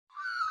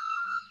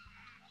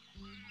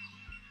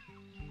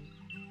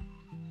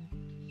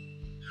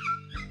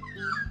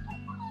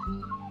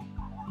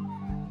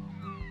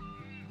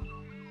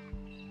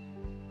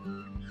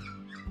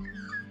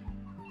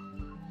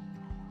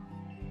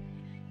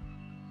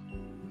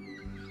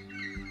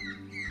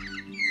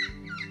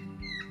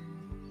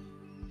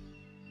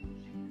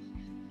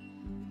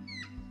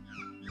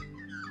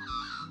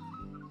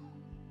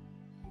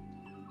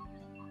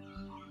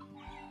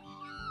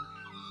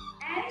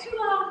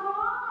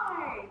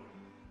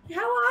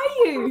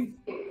you?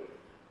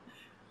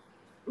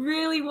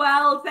 Really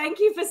well. Thank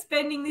you for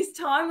spending this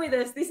time with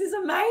us. This is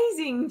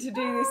amazing to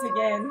do this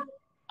again.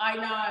 I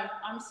know.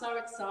 I'm so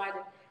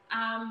excited.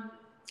 I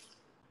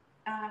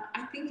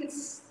think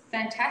it's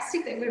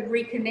fantastic that we're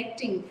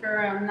reconnecting for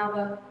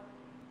another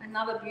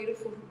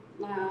beautiful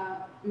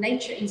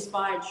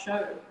nature-inspired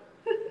show.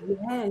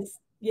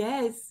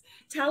 Yes.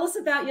 Tell us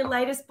about your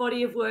latest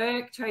body of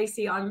work,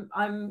 Tracy. I'm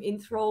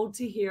enthralled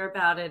to hear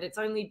about it. It's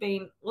only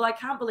been, well, I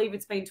can't believe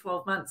it's been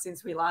 12 months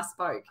since we last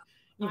spoke.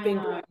 I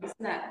know,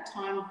 isn't that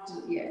time?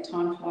 Yeah,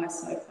 time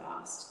flies so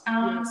fast.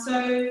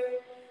 So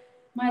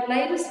my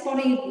latest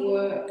body of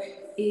work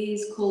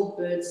is called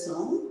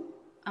Birdsong,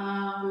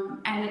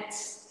 and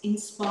it's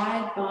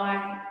inspired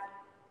by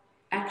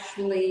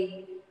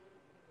actually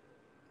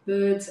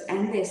birds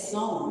and their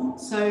song.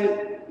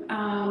 So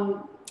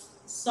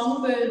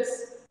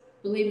songbirds,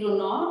 believe it or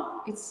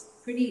not, it's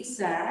pretty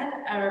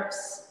sad.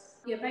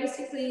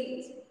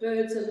 Basically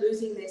birds are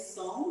losing their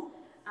song.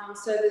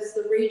 So there's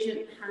the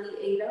regent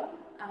honeyeater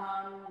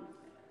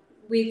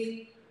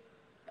with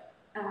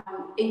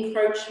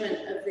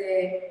encroachment of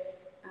their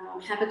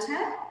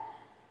habitat.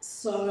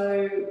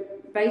 So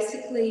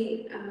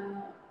basically,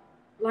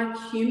 like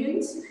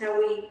humans, how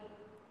we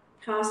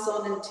pass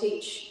on and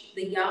teach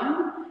the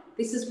young,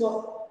 this is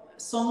what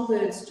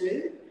songbirds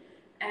do,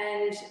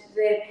 and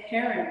their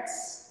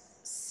parents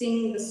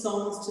sing the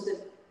songs to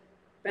their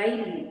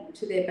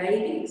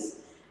babies,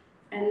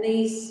 and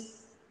these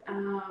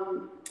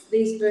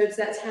birds,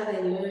 that's how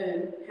they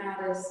learn how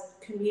to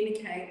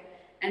communicate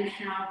and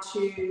how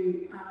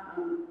to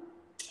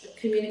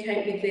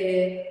communicate with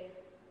their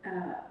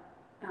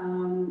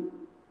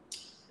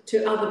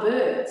to other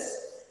birds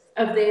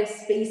of their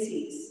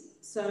species.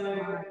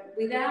 So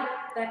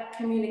without that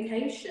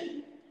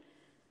communication,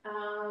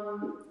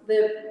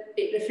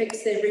 it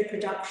affects their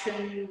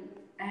reproduction,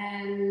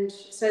 and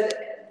so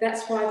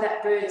that's why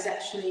that bird is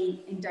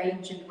actually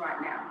endangered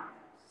right now.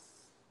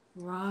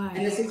 Right.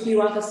 And there's a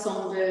few other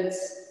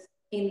songbirds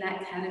in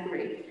that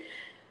category.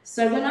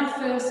 So when I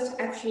first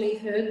actually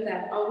heard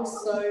that, I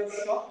was so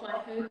shocked. I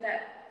heard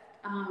that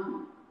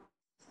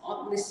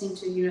listening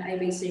to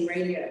ABC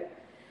radio,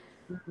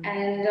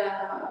 and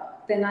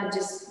then I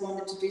just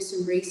wanted to do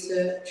some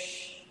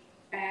research,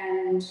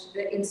 and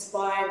it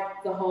inspired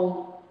the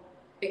whole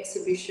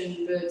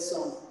exhibition,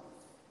 Birdsong.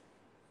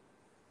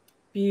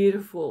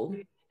 Beautiful.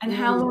 And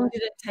how long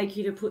did it take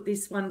you to put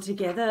this one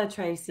together,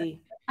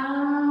 Tracy?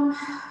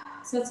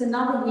 So it's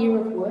another year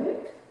of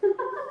work.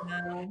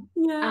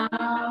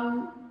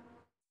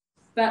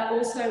 But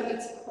also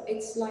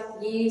it's like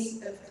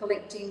years of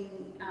collecting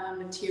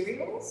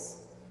materials.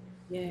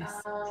 Yes.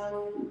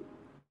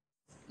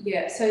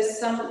 So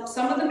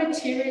some of the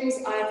materials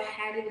I've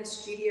had in the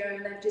studio,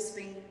 and they've just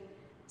been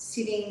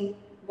sitting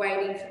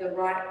waiting for the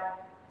right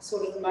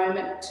sort of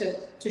moment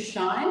to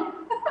shine.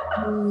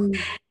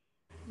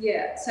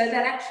 Yeah, so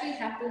that actually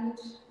happened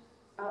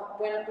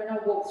when I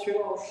walk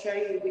through. I'll show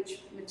you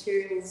which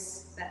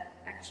materials that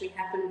actually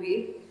happened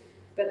with,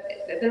 but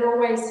they're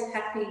always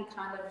happy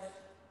kind of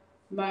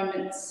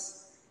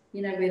moments,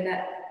 where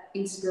that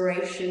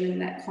inspiration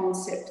and that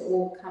concept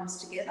all comes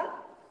together.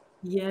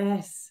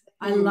 Yes,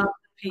 I love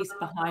the piece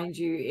behind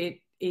you. It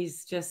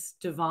is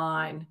just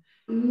divine.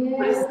 Yeah,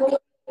 I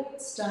thought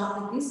we'd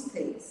start with this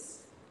piece.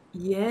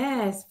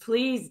 Yes,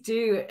 please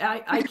do.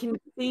 I can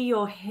see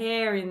your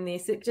hair in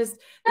this. It just,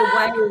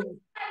 the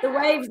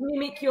waves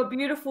mimic your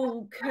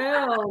beautiful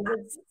curls.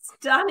 It's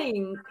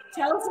stunning.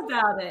 Tell us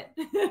about it.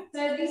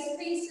 So this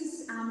piece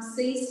is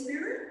Sea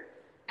Spirit,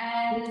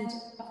 and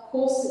of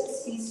course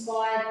it's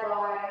inspired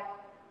by,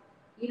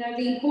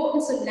 the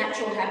importance of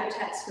natural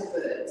habitats for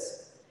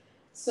birds.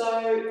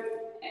 So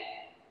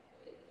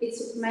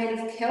it's made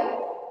of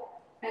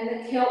kelp, and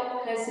the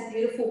kelp has the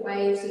beautiful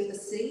waves of the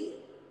sea.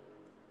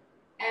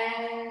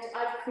 And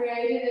I've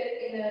created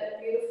it in a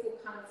beautiful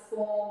kind of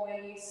form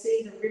where you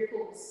see the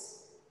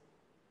ripples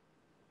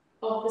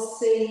of the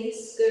sea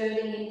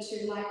skirting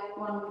into like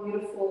one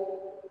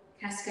beautiful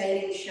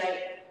cascading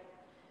shape.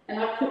 And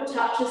I've put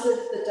touches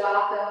of the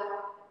darker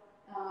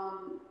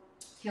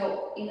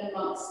kelp in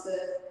amongst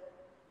the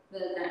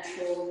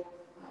natural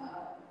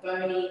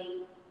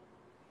bony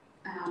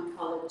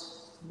coloured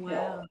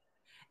kelp.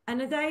 And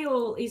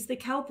is the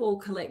kelp all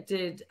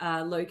collected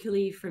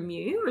locally from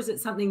you, or is it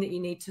something that you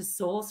need to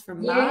source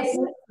from markets?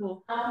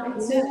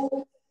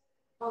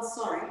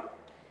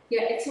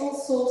 It's all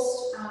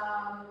sourced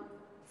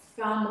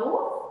far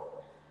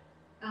north,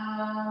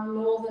 far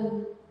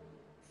northern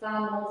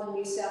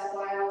New South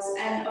Wales,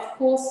 and of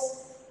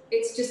course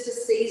it's just a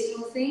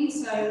seasonal thing,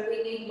 so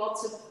we need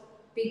lots of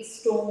big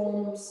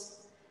storms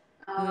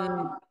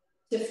to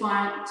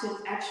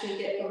actually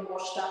get them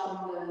washed up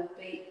on the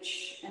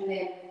beach, and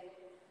then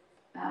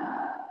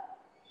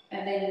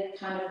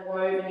kind of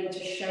woven into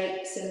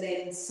shapes, and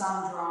then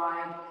sun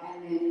dried,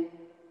 and then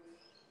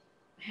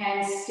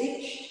hand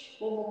stitched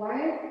all the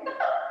way.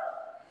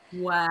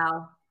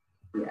 Wow.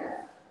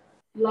 Yeah.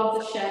 Love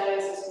the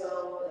shadows as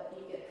well that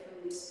you get from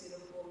this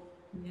beautiful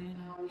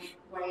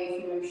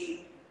wave motion.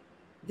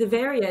 the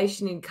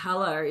variation in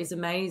color is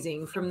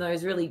amazing, from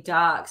those really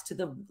darks to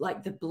the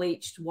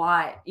bleached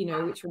white, you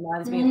know, which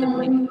reminds me of the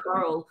bleached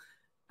coral.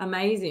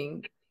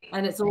 Amazing.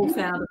 And it's all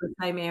found in the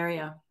same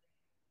area.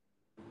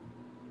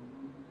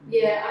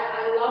 Yeah,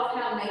 I love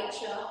how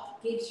nature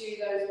gives you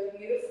those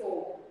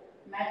beautiful,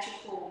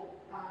 magical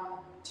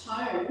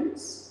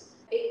tones.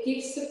 It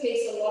gives the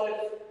piece a lot of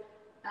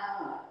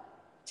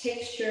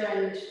texture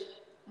and,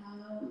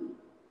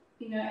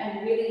 you know,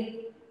 and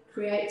really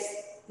creates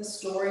the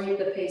story of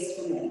the piece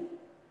for me.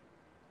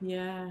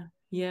 Yeah,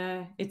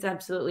 yeah, it's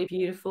absolutely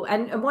beautiful.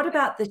 And what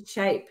about the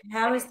shape?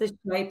 How is the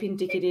shape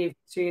indicative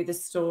to the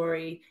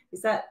story?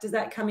 Does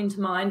that come into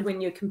mind when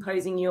you're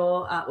composing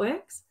your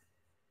artworks?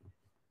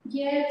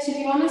 Yeah, to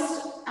be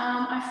honest,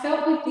 I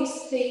felt with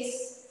this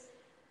piece,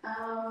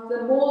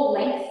 the more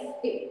length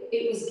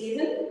it was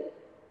given,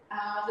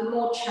 the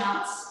more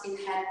chance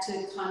it had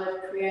to kind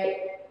of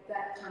create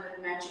that kind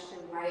of magical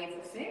wave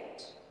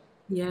effect.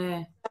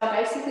 Yeah.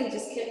 I basically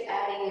just kept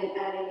adding and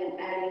adding and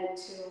adding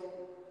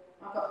until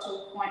I got to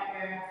a point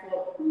where I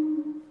thought,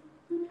 I'm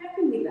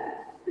happy with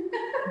that.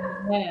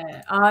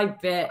 Yeah, I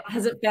bet.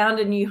 Has it found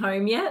a new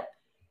home yet?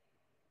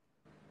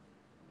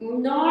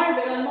 No,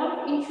 but a lot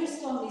of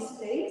interest on this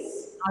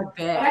piece. I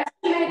bet. I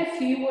actually made a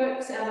few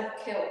works out of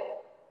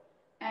kelp,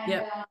 and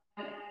Yep.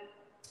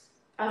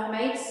 I've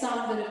made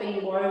some that have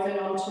been woven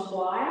onto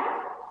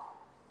wire,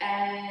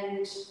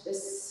 and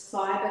there's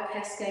fibre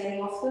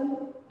cascading off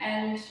them,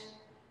 and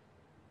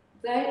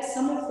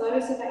some of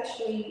those have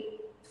actually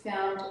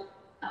found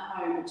a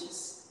home, which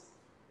is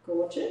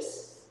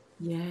gorgeous.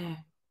 Yeah.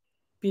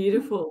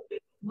 Beautiful.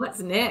 What's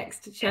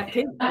next? Chat.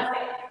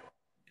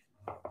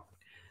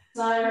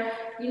 So,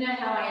 you know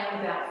how I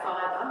am about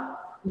fibre.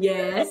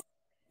 Yes.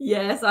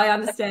 Yes, I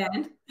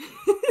understand.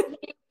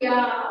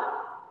 Yeah,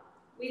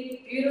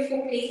 with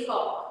beautiful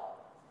peacock.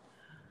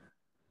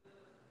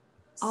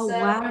 Oh, So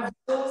wow.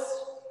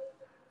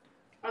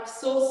 I've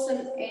sourced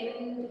some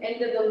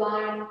end of the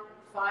line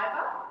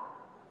fibre.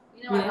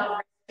 You know, I Yeah.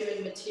 love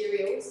rescuing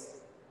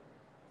materials.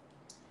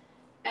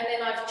 And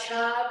then I've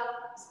charred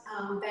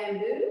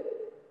bamboo.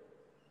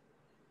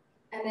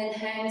 And then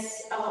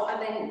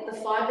and then the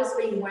fiber's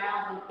been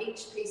wound on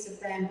each piece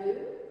of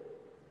bamboo.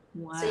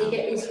 Wow. So you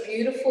get these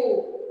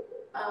beautiful,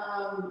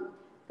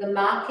 the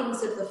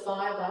markings of the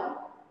fiber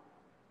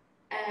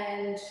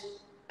and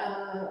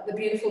the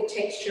beautiful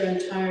texture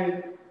and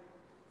tone.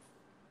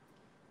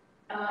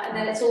 And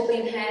then it's all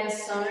been hand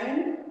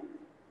sewn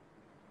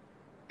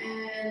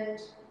and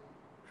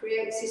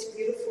creates this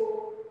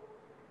beautiful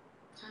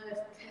kind of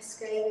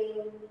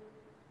cascading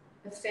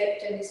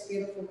effect and this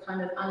beautiful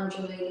kind of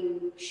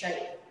undulating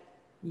shape.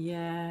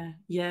 Yeah,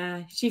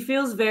 yeah. She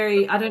feels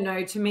very, I don't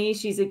know, to me,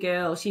 she's a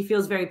girl. She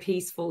feels very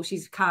peaceful.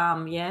 She's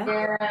calm, yeah?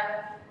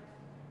 Yeah.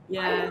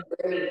 Yeah.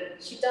 I agree.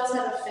 She does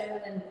have a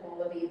feminine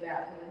quality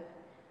about her.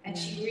 And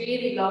she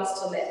really loves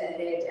to let her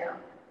hair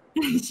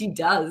down. She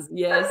does,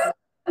 yes.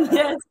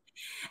 Yes.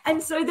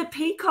 And so the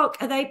peacock,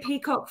 are they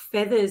peacock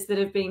feathers that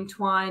have been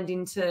twined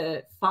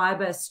into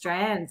fibre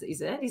strands,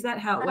 is it? Is that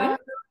how it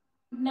works?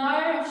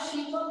 No,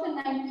 she got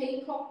the name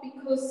peacock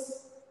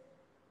because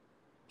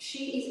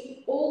she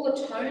is all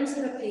the tones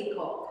of a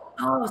peacock.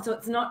 Oh, so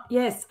it's not,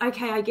 yes.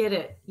 Okay, I get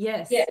it.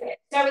 Yes. Yeah.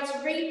 So it's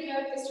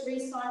repurposed,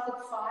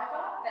 recycled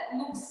fibre that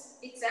looks,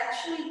 it's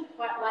actually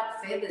quite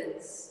like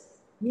feathers.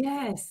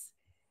 Yes.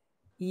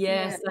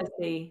 Yes, Yeah. I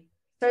see.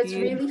 So it's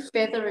really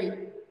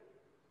feathery.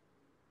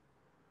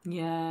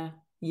 Yeah,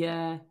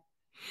 yeah.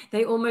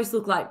 They almost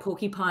look like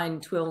porcupine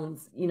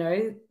twills, you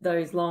know,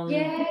 those long.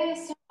 Yeah,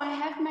 so I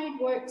have made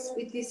works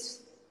with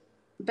this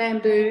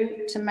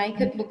bamboo to make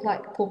it look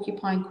like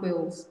porcupine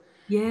quills.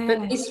 Yeah.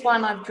 But this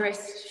one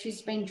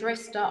she's been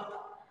dressed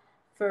up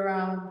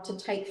for to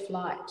take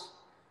flight.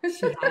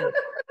 She has.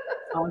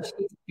 Oh,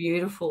 she's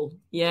beautiful.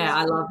 Yeah,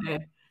 I love her.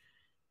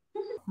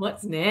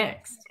 What's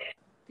next?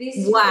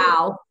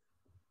 Wow.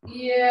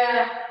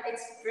 Yeah,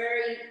 it's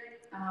very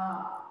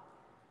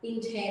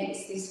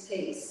intense, this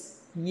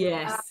piece.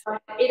 Yes.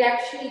 It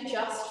actually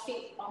just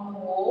fit on the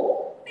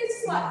wall.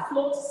 It's like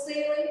floor to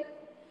ceiling.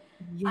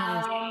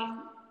 Yes.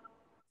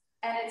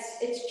 And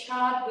it's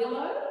charred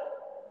willow.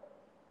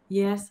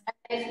 Yes.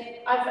 And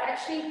I've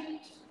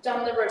actually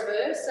done the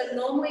reverse. So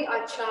normally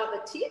I char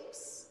the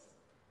tips,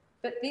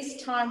 but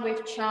this time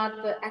we've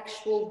charred the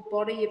actual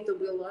body of the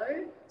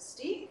willow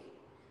stick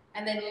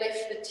and then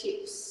left the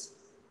tips.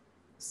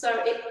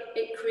 So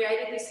it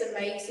created this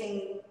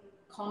amazing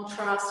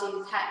contrast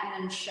in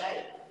pattern and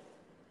shape.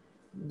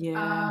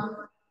 Yeah.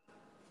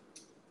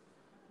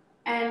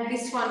 And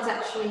this one's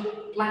actually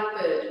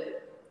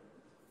blackbird.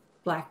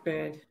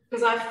 Blackbird.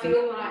 Because I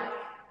feel like,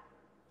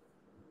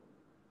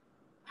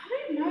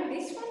 I don't know,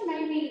 this one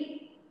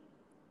maybe,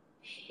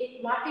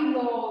 it might be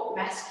more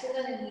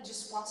masculine and he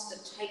just wants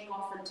to take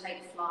off and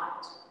take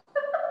flight.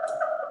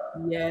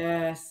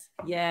 Yes.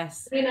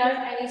 Yes. You know,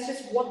 and he's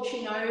just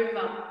watching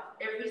over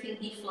everything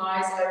he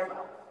flies over.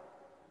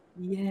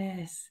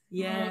 Yes.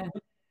 Yeah.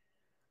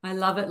 I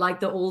love it,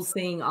 like the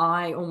all-seeing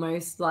eye,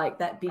 almost like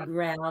that big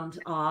round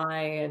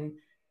eye. And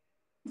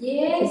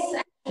yes,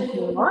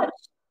 actually.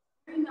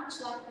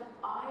 much like the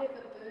eye of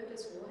a bird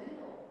as well.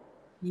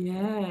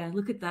 Yeah,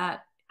 look at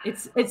that.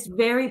 It's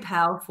very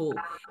powerful.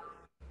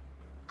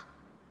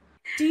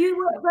 Do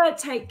you ever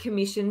take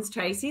commissions,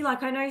 Tracy?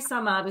 Like, I know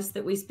some artists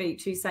that we speak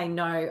to say,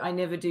 no, I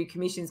never do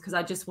commissions because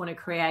I just want to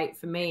create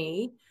for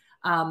me.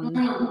 And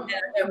I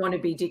don't want to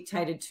be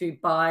dictated to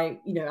by,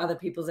 other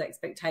people's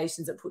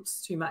expectations. It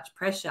puts too much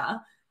pressure.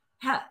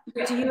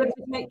 Do you ever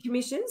take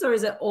commissions, or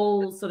is it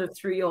all sort of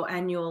through your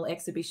annual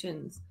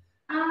exhibitions?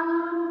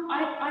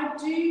 I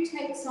do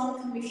take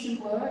some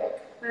commission work,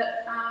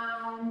 but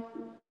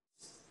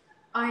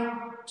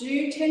I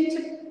do tend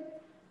to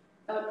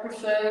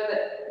prefer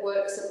that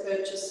works are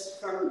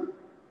purchased from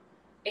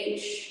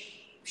each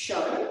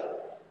show,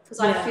 because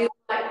I feel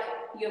like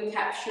you're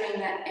capturing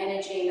that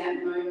energy in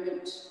that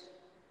moment,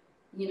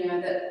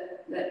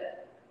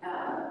 that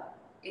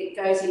it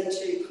goes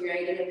into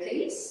creating a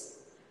piece.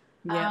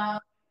 Yeah.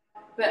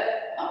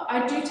 But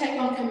I do take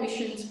on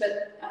commissions,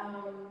 but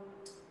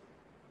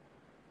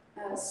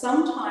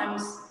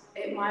sometimes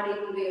it might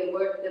even be a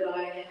work that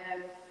I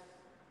have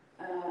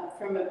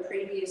from a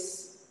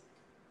previous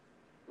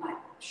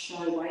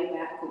show way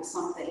back or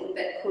something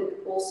that could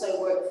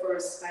also work for a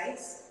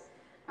space.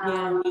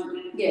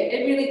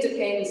 It really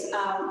depends.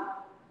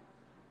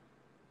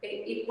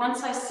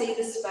 Once I see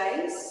the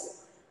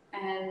space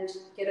and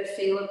get a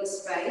feel of the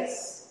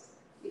space,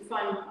 if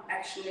I'm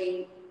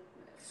actually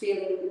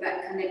feeling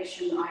that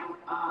connection,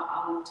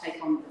 I'll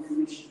take on the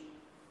commission.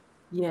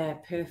 Yeah,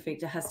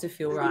 perfect. It has to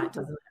feel right,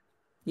 doesn't it?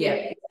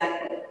 Yeah,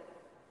 exactly.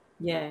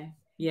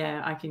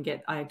 Yeah,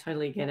 I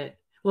totally get it.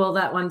 Well,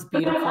 that one's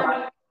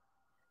beautiful.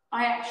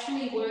 I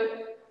actually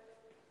work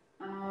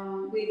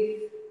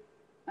with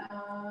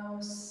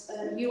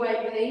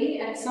UAP,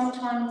 and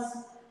sometimes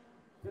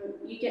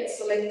you get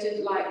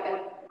selected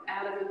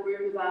out of a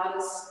group of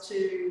artists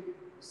to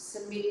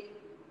submit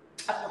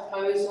a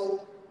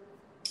proposal.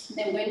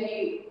 And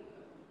then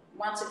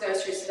once it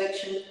goes through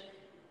selection,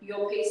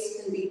 your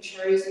piece can be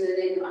chosen, and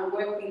then I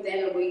work with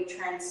them and we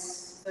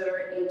transfer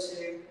it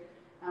into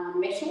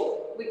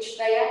metal, which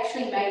they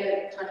actually made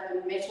a kind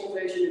of a metal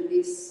version of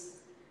this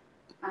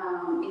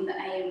in the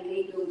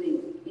AMP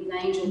building in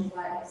Angel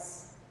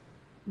Place.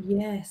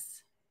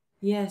 Yes.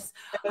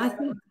 I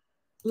think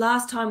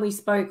last time we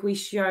spoke, we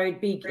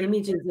showed big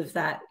images of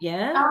that.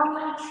 Yeah.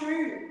 Oh,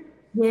 true.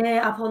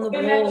 Yeah, up on the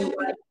wall.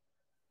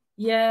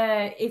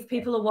 Yeah, if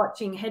people are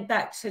watching, head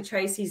back to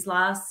Tracy's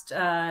last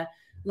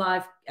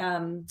live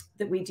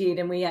that we did,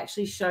 and we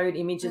actually showed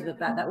images of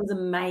that. That was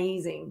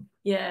amazing.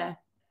 Yeah.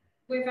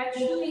 We've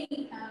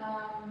actually,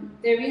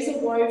 there is a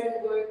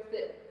woven work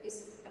that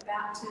is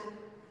about to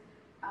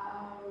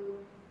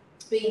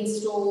be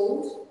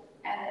installed,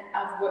 and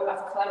I've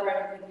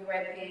collaborated with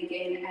UAP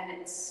again, and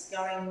it's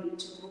going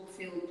to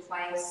Brookfield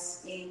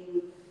Place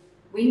in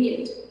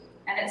Wynyard,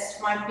 and it's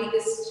my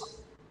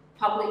biggest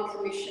public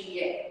commission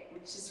yet,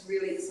 which is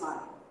really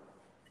exciting.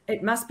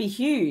 It must be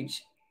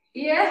huge.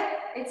 Yeah,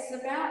 it's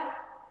about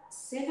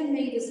 7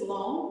 meters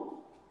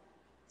long,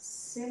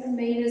 7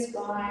 meters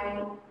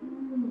by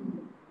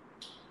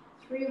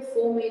 3 or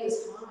 4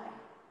 meters high.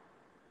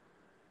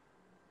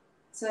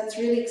 So it's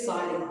really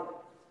exciting.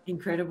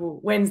 Incredible.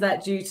 When's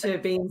that due to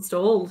be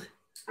installed?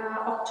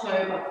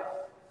 October.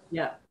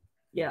 Yeah.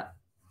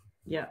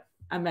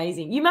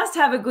 Amazing. You must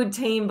have a good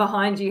team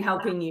behind you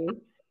helping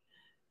you.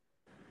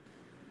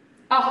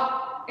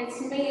 Oh,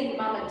 it's me and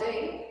Mama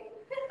D.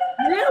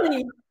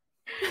 Really?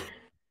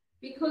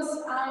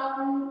 Because,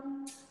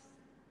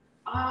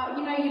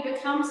 you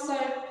become so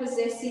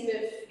possessive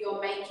of your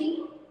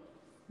making.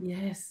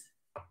 Yes.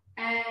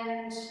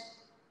 And,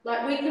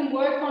 we can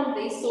work on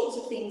these sorts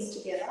of things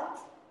together.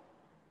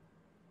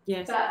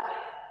 Yes.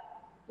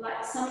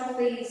 But, some of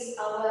these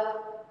other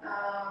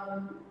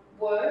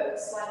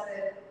works, like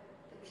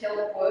the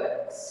kelp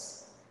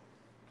works,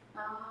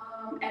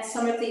 and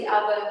some of the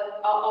other,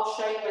 I'll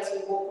show you as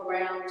we walk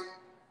around.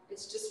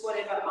 It's just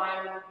whatever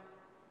I'm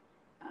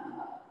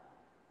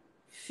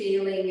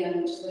feeling,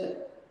 and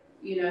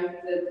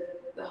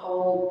the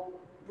whole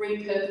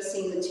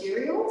repurposing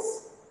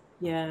materials.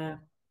 Yeah.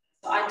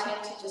 So I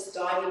tend to just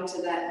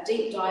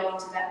deep dive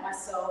into that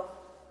myself.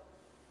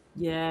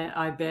 Yeah,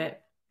 I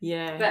bet.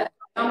 Yeah. But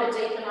I'm a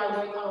deep, and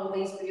I work on all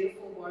these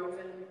beautiful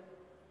woven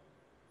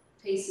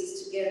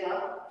pieces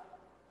together,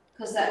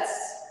 because that's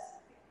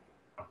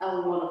a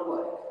lot of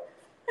work.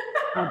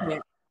 I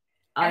bet.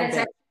 And it's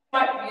actually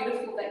quite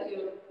beautiful that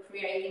you're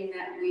creating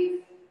that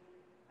with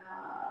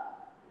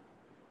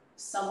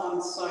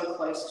someone so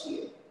close to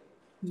you.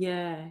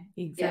 Yeah,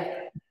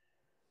 exactly.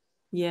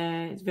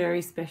 Yeah, it's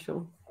very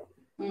special.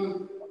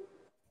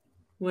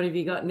 What have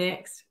you got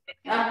next?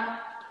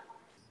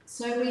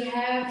 So we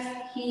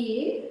have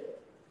here,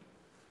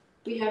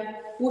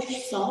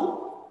 bush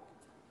song.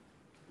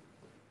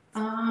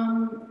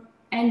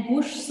 And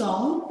bush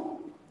song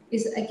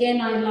is, again,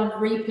 I love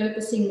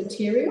repurposing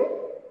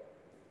material.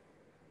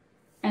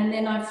 And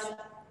then I've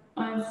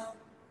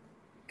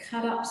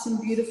cut up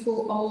some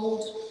beautiful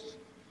old,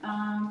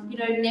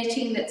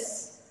 netting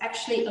that's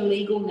actually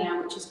illegal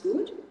now, which is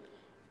good.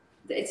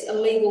 It's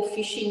illegal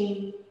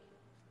fishing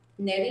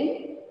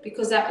netting,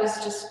 because that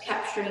was just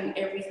capturing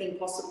everything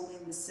possible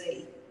in the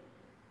sea.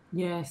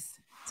 Yes.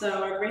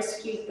 So I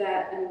rescued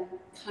that and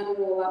cut it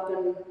all up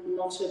and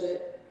knotted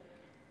it.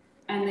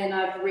 And then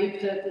I've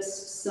repurposed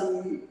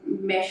some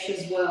mesh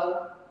as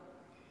well.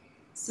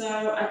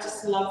 So I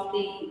just love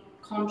the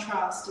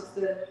contrast of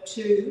the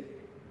two.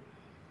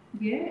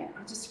 Yeah,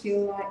 I just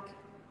feel like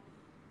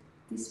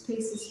this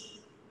piece is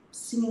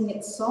singing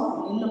its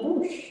song in the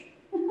bush.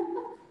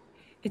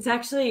 It's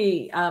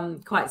actually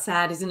quite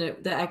sad, isn't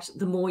it? That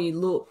the more you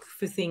look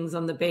for things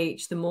on the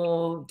beach, the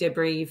more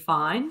debris you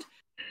find.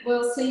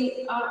 Well,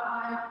 see,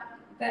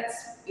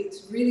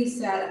 it's really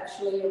sad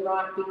actually, you're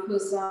right,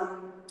 because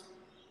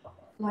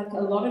like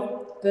a lot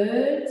of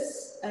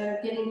birds are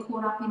getting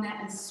caught up in that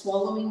and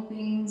swallowing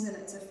things, and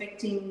it's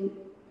affecting,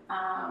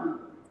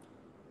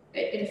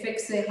 it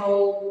affects their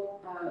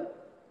whole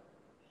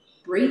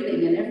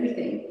breathing and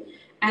everything.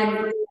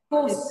 And of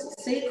course,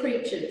 sea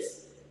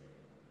creatures.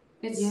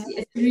 It's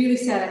really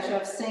sad actually.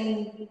 I've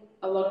seen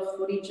a lot of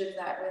footage of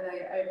that where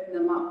they open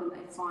them up and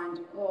they find,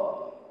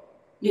 oh,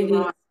 you're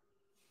right.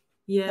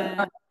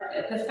 Yeah.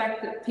 The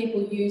fact that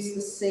people use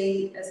the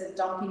sea as a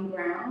dumping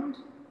ground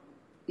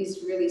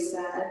is really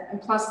sad.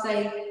 And plus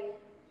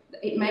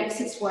it makes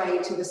its way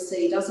to the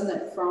sea, doesn't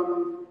it,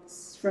 from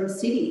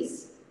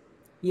cities?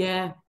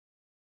 Yeah.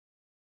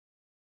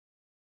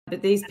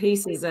 But these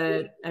pieces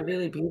are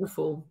really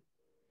beautiful.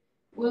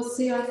 Well,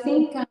 see, I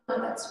think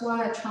that's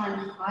why I try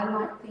and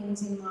highlight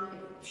things in my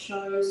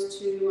shows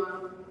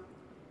to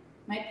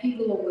make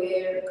people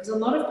aware, because a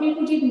lot of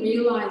people didn't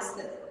realise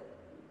that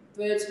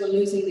birds were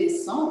losing their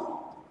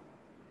song.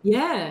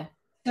 Yeah.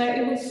 So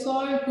it was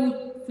so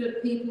good for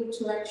people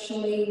to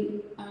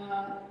actually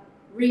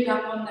read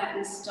up on that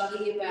and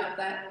study about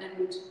that,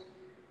 and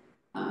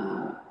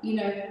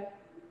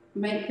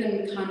make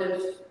them kind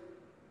of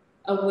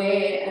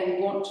aware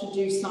and want to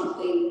do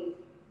something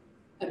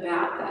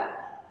about that.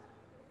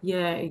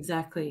 Yeah,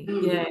 exactly.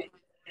 Yeah.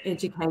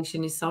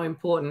 Education is so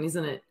important,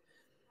 isn't it?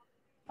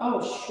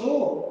 Oh,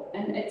 sure.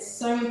 And it's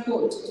so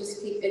important to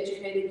just keep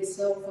educating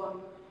yourself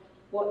on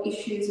what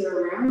issues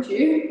are around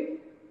you.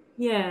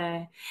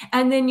 Yeah.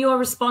 And then your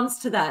response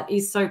to that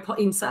is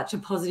in such a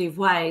positive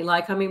way.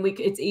 Like, I mean,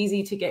 it's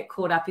easy to get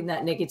caught up in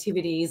that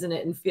negativity, isn't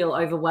it? And feel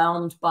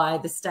overwhelmed by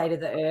the state of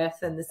the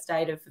earth and the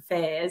state of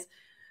affairs.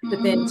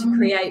 But then to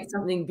create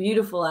something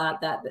beautiful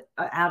out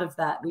of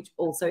that, which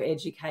also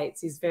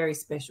educates, is very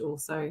special.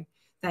 So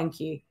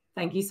thank you.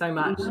 Thank you so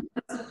much.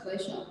 It's a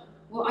pleasure.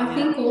 Well, I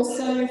think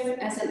also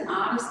as an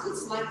artist,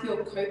 it's like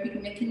your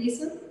coping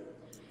mechanism.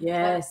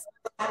 Yes.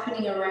 What's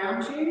happening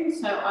around you.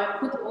 So I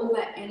put all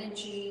that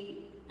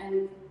energy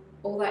and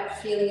all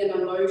that feeling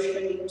and emotion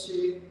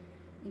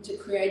into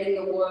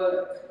creating the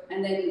work,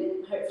 and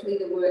then hopefully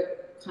the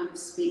work kind of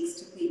speaks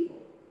to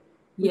people.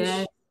 Yeah.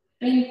 Which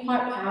been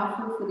quite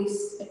powerful for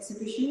this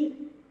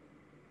exhibition.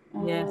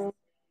 Yes.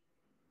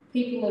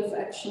 People have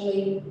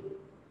actually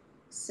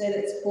said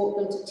it's brought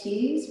them to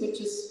tears, which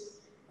is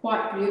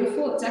quite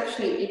beautiful.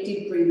 It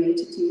did bring me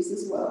to tears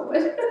as well,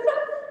 but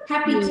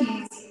happy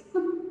tears.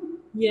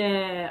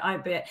 Yeah, I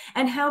bet.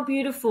 And how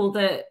beautiful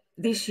that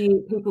this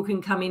year people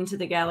can come into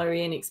the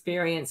gallery and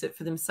experience it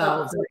for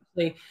themselves and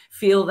actually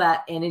feel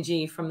that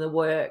energy from the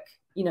work.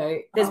 You know,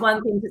 there's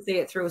one thing to see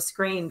it through a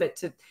screen, but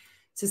to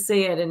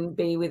see it and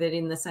be with it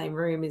in the same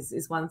room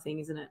is one thing,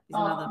 isn't it? Is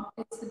another.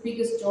 It's the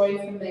biggest joy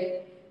for me,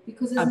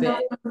 because there's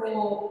nothing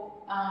more,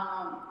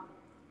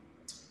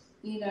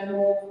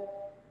 more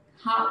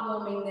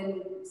heartwarming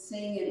than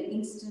seeing an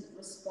instant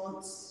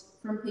response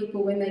from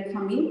people when they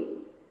come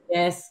in.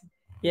 Yes.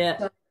 Yeah.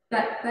 So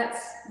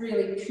that's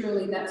really,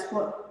 truly, that's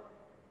what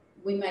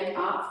we make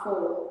art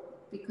for,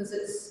 because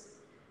it's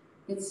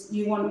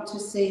you want to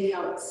see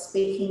how it's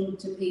speaking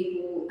to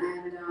people,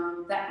 and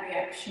that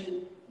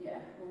reaction,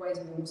 always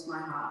warms my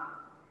heart.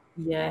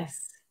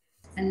 Yes.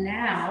 And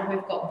now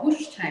we've got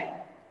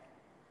bushtail.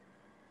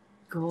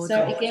 Gorgeous.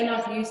 So again,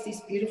 I've used this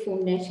beautiful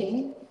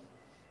netting.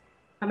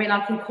 I mean,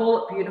 I can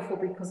call it beautiful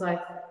because I've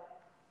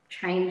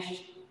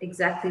changed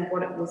exactly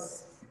what it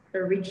was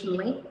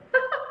originally.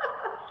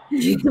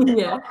 Yeah.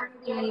 Not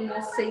any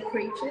more sea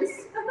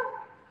creatures.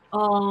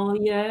 Oh,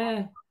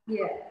 yeah.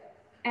 Yeah.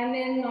 And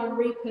then I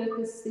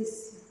repurposed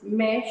this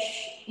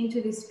mesh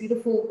into this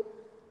beautiful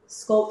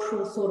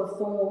sculptural sort of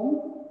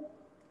form.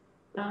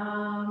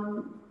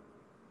 And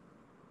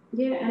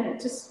it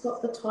just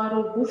got the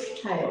title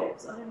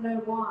Bushtails. I don't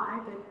know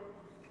why, but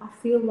I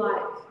feel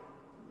like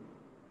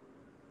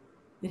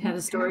it had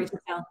a story to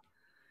tell.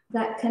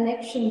 That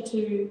connection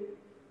to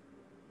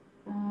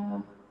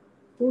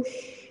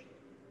bush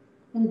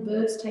and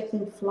birds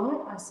taking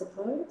flight, I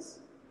suppose.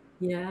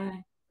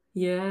 Yeah.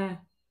 Yeah.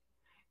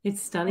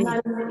 It's stunning.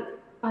 And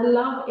I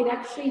love it.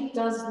 Actually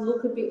does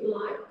look a bit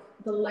like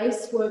the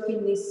lace work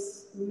in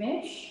this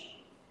mesh.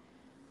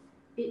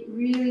 It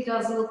really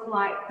does look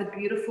like the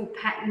beautiful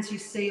patterns you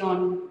see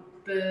on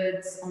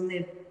birds on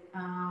their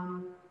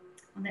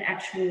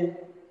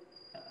actual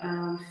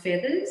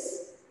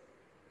feathers.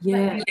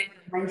 Yeah. Like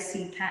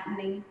lacy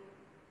patterning.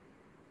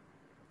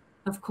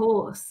 Of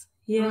course.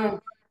 Yeah.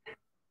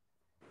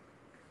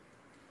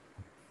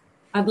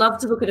 I'd love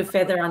to look at a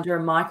feather under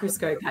a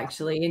microscope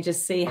actually and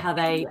just see how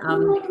they I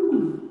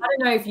don't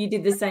know if you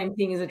did the same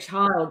thing as a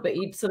child, but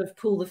you'd sort of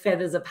pull the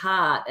feathers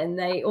apart and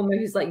they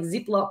almost like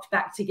ziplocked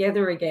back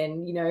together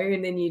again, you know,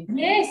 and then you'd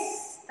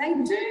Yes, they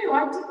do.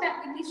 I did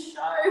that with this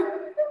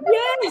show.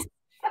 Yes.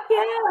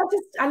 Yeah,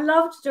 I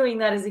loved doing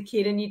that as a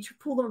kid, and you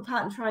pull them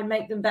apart and try and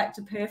make them back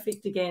to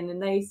perfect again,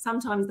 and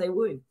sometimes they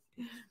would.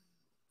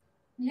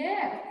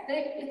 Yeah,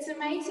 it's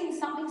amazing,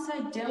 something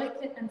so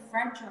delicate and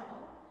fragile,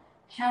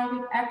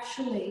 how it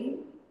actually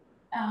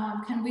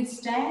can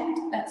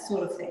withstand that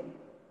sort of thing.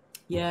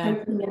 Yeah.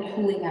 Poking and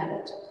pulling at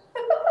it.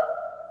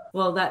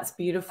 Well, that's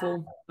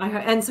beautiful.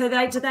 And so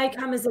do they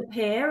come as a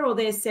pair or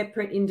they're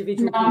separate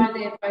individual No,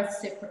 pieces? they're both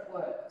separate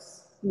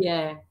works.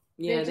 Yeah,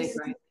 they're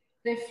great.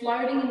 They're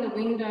floating in the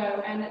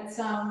window, and it's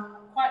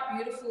quite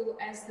beautiful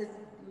as the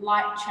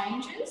light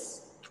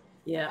changes.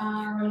 Yeah.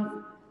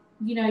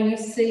 You know, you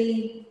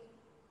see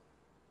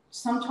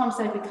sometimes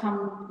they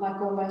become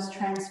like almost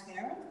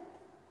transparent.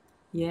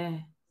 Yeah.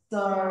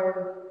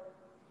 So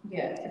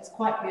yeah, it's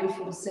quite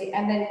beautiful to see.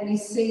 And then you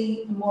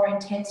see more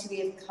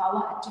intensity of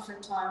colour at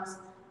different times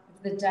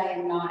of the day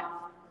and night.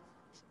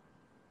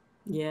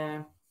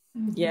 Yeah.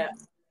 Yeah.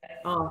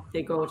 Oh,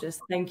 they're gorgeous.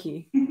 Thank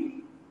you.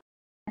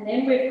 And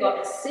then we've got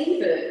a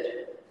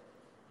seabird.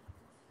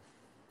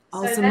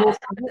 Oh, so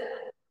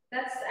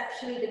that's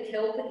actually the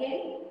kelp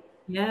again.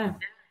 Yeah.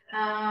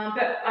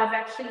 But I've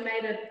actually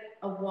made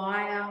a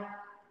wire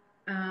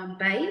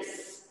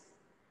base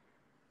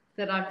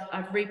that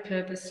I've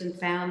repurposed and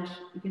found,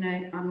 you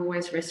know, I'm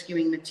always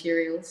rescuing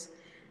materials.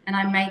 And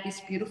I made this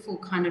beautiful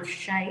kind of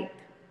shape,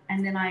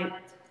 and then I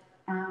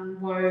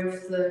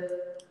wove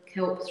the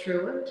kelp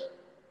through it.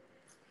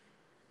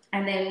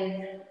 And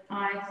then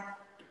I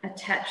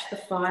attached the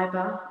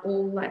fibre,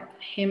 all like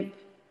hemp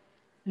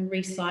and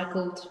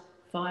recycled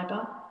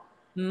fibre.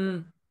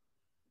 Mm.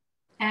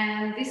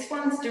 And this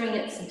one's doing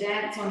its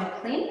dance on a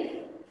plinth,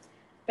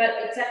 but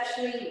it's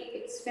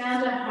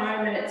found a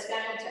home, and it's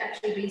going to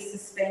actually be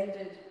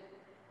suspended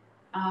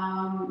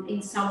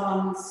in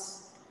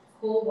someone's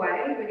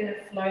hallway. We're going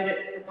to float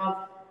it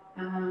above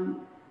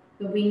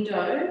the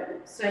window,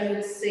 so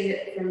you'll see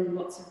it from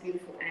lots of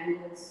beautiful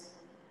angles.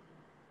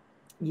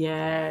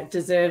 Yeah, it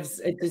deserves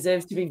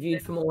to be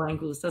viewed from all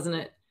angles, doesn't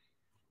it?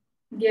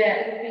 Yeah,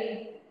 it'll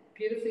be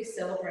beautifully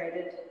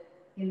celebrated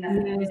in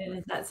that.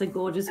 Yeah, that's a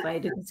gorgeous way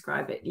to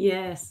describe it.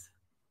 Yes.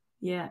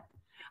 Yeah.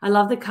 I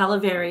love the color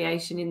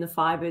variation in the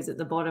fibers at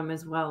the bottom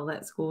as well.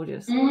 That's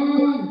gorgeous.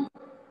 Mm.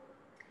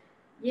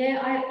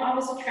 Yeah, I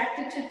was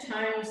attracted to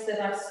tones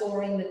that I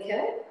saw in the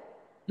kelp.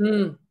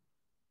 Mm.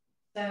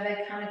 So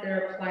they kind of do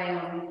a play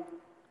on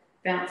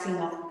bouncing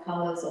off the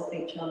colours off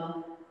each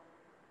other.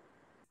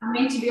 I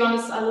mean, to be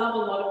honest, I love a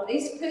lot of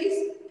these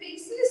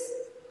pieces.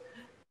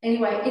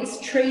 Anyway, it's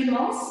tree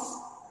moss.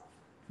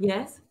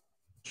 Yes.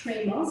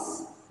 Tree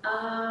moss.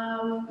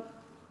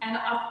 And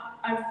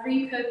I've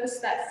repurposed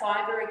that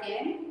fibre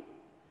again.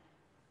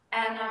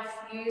 And I've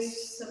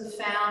used some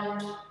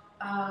found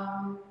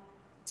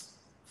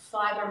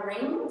fibre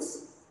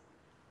rings.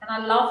 And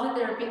I love that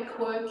they're a bit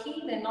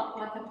quirky. They're not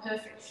like a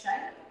perfect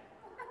shape.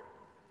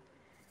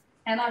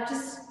 And I've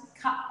just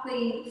cut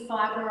the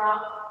fibre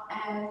up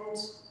and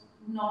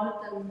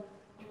knotted them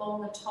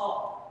along the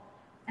top.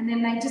 And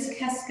then they just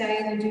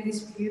cascade and do this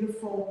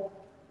beautiful,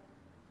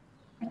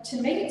 to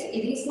me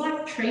it is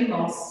like tree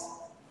moss.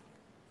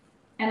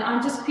 And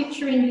I'm just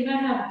picturing, you know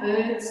how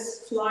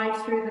birds fly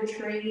through the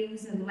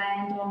trees and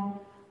land on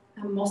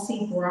a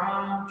mossy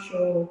branch,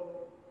 or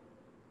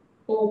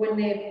when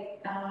they're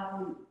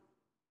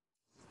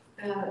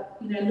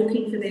you know,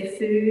 looking for their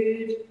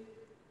food.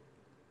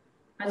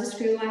 I just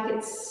feel like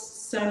it's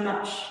so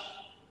much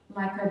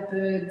like a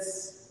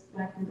bird's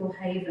like little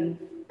haven.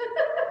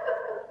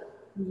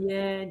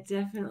 Yeah,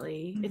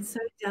 definitely. It's so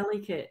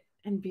delicate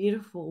and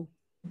beautiful.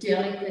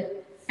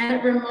 Delicate. And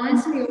it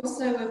reminds me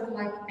also of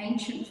like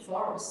ancient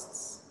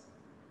forests.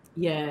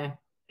 Yeah.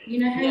 You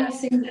know how you've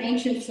seen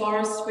ancient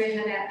forests where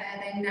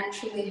how they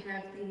naturally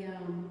have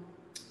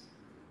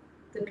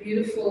the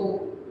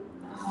beautiful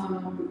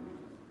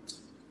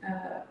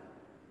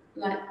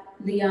like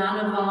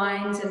liana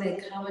vines, and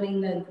they're covered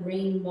in the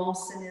green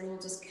moss, and they're all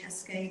just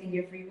cascading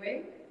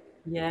everywhere.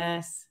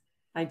 Yes,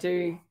 I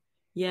do.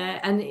 Yeah,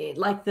 and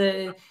like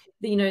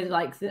you know,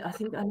 like I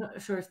think, I'm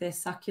not sure if they're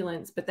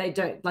succulents, but they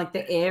don't, like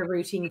the air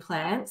rooting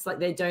plants, like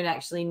they don't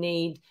actually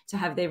need to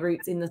have their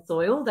roots in the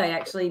soil. They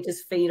actually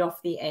just feed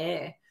off the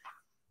air.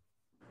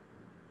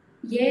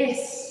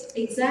 Yes,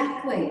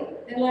 exactly.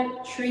 They're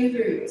like tree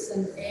roots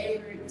and air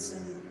plants.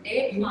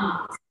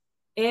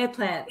 Air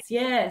plants,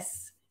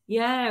 yes.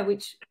 Yeah,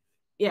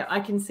 yeah, I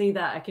can see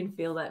that. I can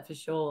feel that for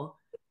sure.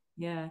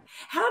 Yeah.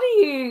 How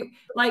does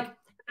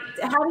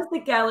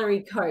the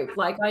gallery cope?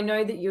 Like, I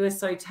know that you are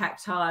so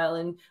tactile,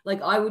 and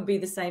like I would be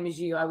the same as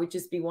you. I would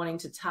just be wanting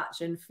to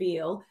touch and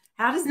feel.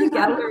 How does the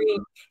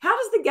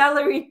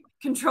gallery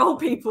control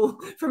people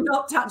from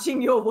not touching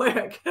your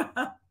work?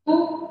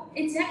 Well,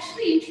 it's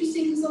actually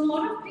interesting because a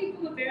lot of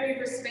people are very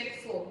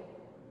respectful.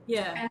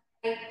 Yeah.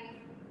 And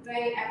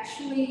they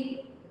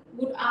actually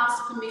would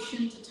ask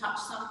permission to touch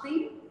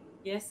something.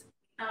 Yes.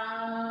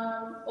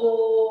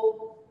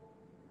 Or,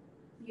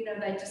 you know,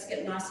 they just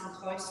get nice and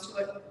close to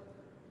it.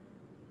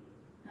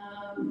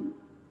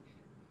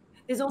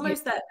 There's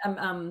almost that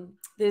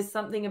there's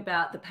something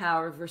about the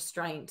power of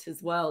restraint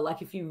as well.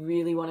 Like if you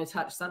really want to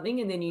touch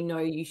something and then you know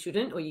you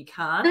shouldn't or you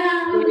can't,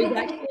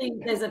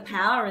 there's a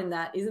power in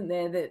that, isn't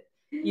there? That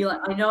you're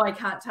like, I know I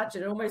can't touch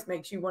it. It almost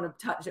makes you want to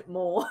touch it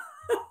more.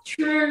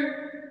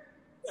 True.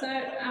 So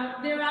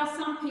there are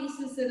some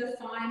pieces that are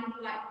fine,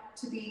 like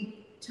to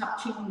be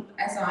touching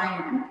as I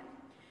am.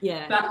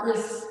 Yeah. But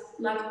there's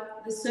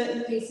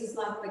certain pieces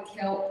like the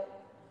kelp.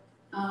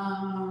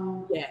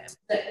 That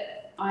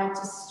I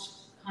just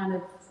kind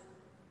of,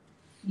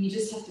 you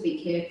just have to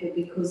be careful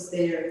because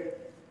they're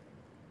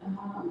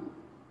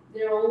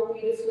all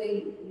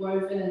beautifully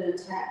woven and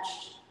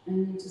attached,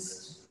 and you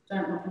just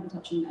don't want them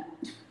touching that.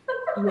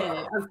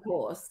 Yeah, of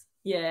course.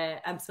 Yeah,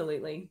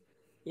 absolutely.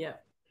 Yeah.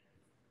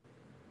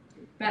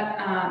 But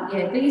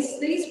yeah,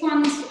 these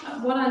ones,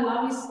 what I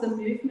love is the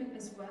movement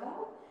as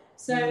well.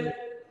 So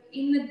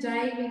in the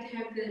day we'd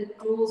have the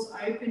doors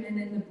open and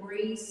then the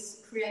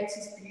breeze creates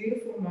this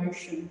beautiful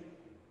motion.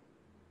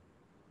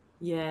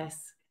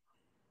 Yes.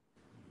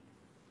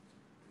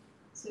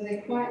 So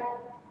they're quite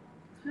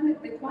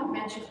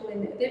magical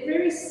in it. They're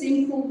very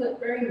simple but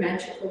very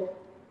magical.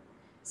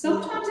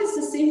 Sometimes it's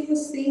the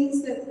simplest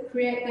things that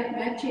create that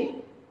magic.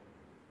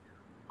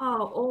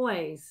 Oh,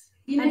 always.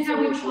 You know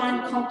how we try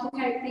and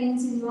complicate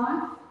things in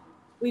life?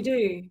 We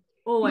do,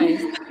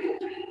 always.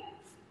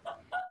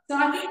 So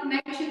I think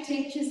nature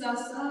teaches us,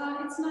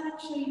 it's not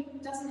actually,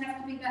 it doesn't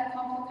have to be that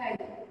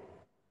complicated.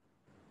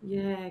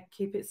 Yeah,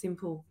 keep it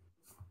simple.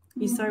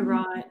 You're so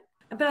right.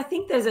 But I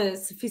think there's a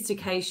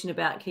sophistication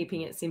about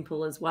keeping it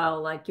simple as well.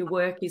 Like your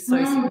work is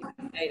so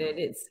sophisticated.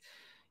 It's,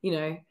 you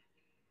know,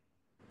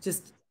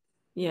 just,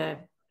 yeah,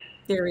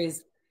 there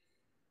is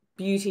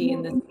beauty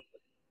in the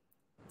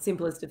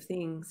simplest of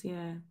things.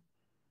 Yeah.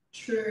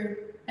 True.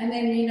 And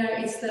then, you know,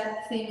 it's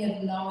that thing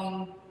of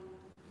knowing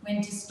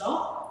when to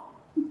stop.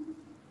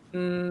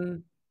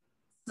 So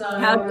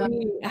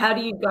how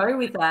do you go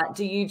with that?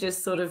 Do you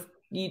just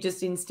you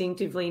just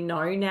instinctively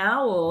know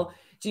now, or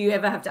do you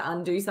ever have to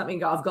undo something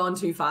and go, I've gone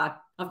too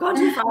far? I've gone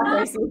too far,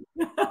 Tracy.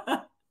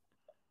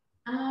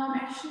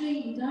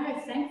 Actually, no,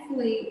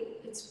 thankfully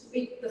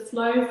the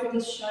flow for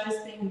this show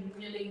has been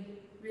really,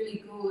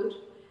 really good.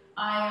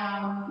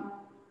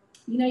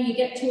 You know, you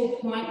get to a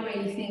point where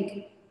you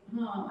think,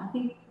 I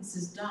think this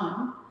is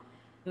done.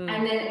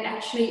 And then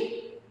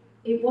actually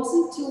it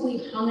wasn't till we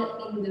hung it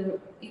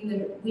in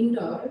the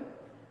window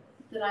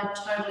that I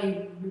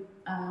totally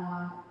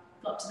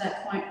got to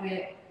that point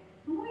where,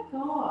 oh my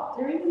God,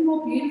 they're even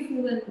more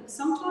beautiful than,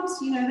 sometimes,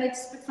 you know, they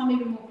just become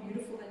even more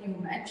beautiful than you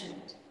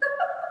imagined.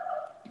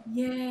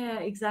 Yeah,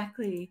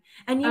 exactly.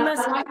 And you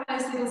must like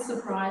those little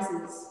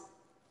surprises.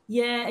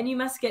 Yeah, and you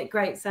must get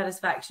great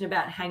satisfaction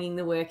about hanging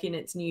the work in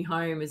its new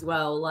home as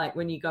well. Like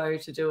when you go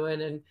to do it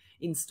and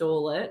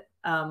install it,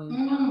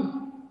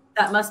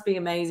 that must be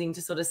amazing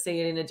to sort of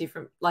see it in a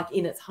different, like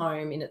in its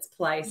home, in its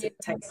place. Yes. It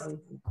takes on.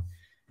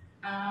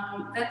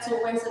 That's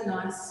always a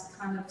nice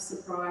kind of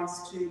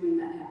surprise too when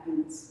that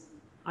happens.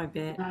 I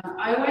bet.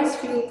 I always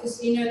feel,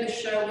 because you know the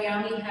show, we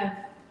only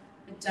have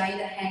a day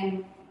to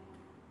hang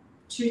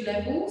 2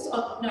 levels.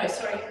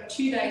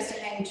 2 days to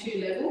hang 2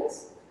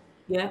 levels.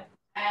 Yeah.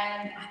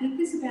 And I think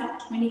there's about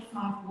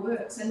 25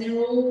 works, and they're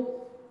all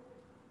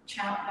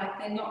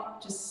they're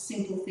not just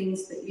simple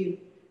things that you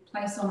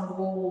place on a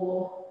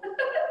wall.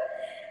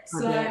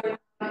 So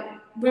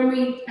when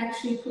we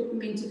actually put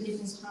them into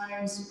people's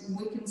homes,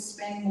 we can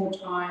spend more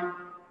time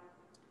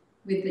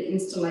with the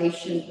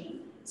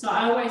installation. So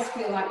I always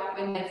feel like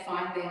when they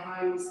find their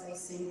homes, they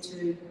seem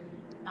to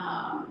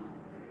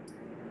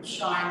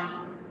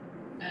shine.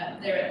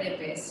 They're at their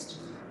best.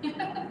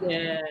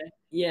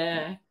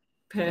 Yeah,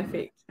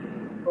 perfect,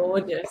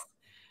 gorgeous.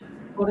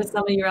 What are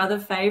some of your other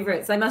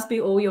favorites? They must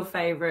be all your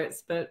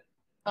favorites, but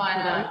I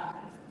know.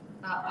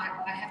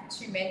 I have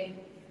too many.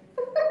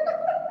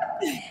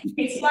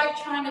 It's like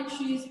trying to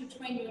choose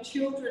between your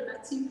children.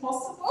 That's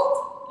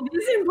impossible. It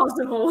is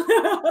impossible.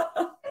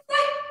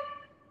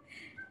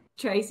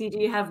 Tracy, do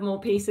you have more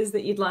pieces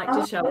that you'd like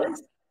to show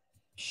us?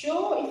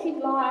 Sure, if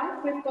you'd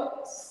like. We've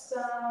got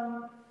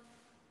some.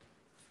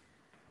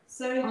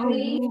 So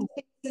these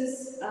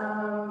pieces,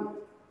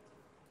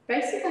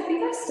 basically, I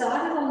think I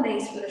started on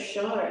these for the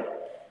show.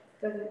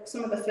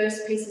 Some of the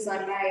first pieces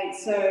I made,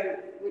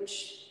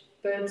 which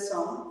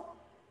Birdsong.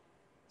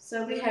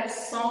 So we have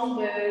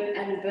songbird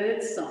and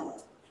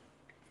birdsong.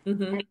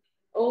 And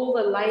all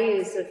the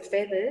layers of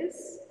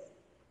feathers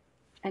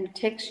and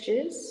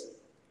textures.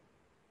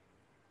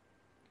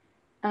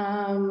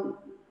 And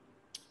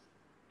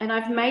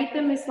I've made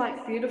them as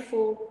like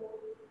beautiful,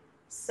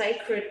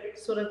 sacred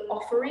sort of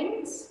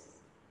offerings.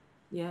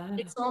 Yeah.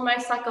 It's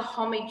almost like a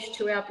homage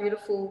to our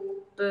beautiful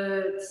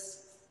birds.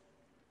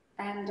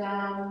 And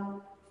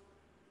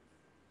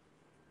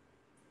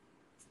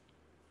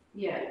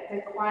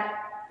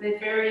they're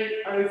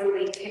very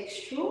overly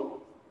textural,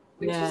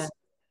 which is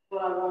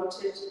what I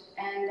wanted,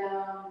 and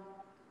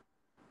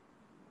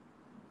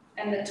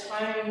the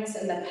tones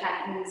and the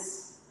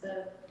patterns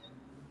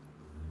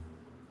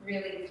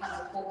really kind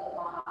of pulled at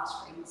my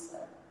heartstrings. So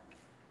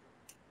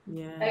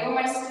yeah, they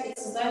almost,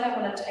 it's as though they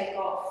want to take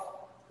off.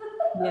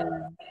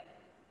 yeah.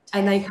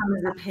 And they come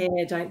as a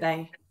pair, don't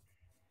they?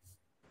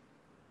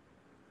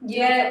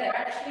 Yeah, they're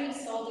actually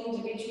sold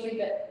individually,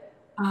 but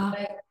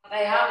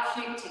they are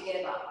cute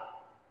together.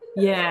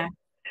 Yeah,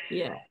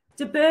 yeah.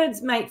 Do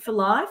birds mate for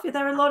life? Are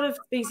there a lot of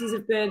species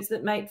of birds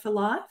that mate for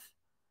life?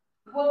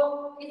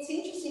 Well, it's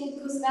interesting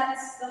because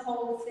that's the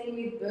whole thing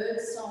with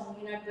birdsong,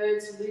 you know,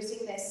 birds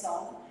losing their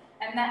song,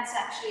 and that's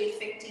actually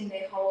affecting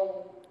their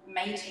whole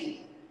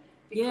mating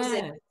because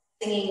they're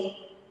singing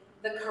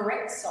the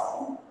correct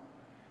song.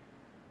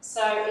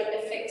 So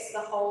it affects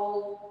the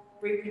whole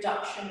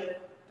reproduction of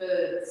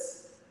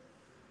birds.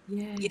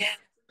 Yeah.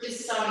 Which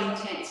is so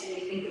intense when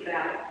you think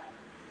about it.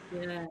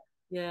 Yeah,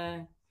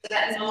 yeah. So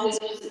that knowledge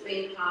isn't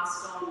being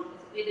passed on.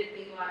 It'd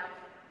be like,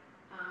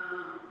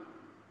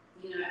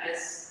 you know,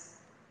 as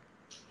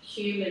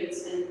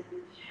humans and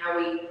how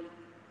we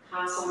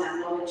pass on our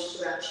knowledge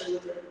to our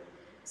children.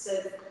 So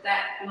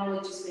that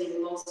knowledge is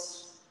being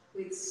lost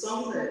with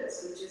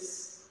songbirds, which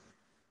is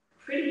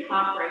pretty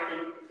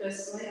heartbreaking,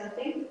 personally, I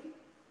think.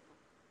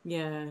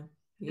 Yeah,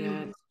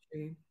 yeah, it's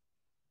true.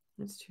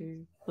 It's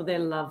true. Well, they're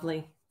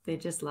lovely. They're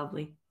just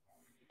lovely.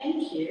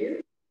 Thank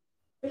you.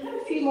 We have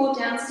a few more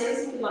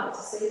downstairs if you'd like to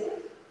see them.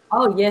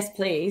 Oh, yes,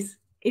 please,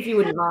 if you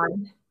wouldn't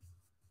mind.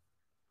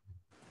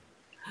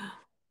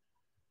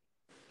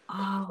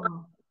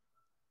 Oh.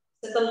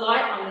 So the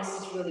light on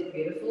this is really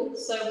beautiful.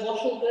 So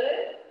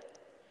wattlebird.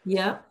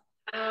 Yeah.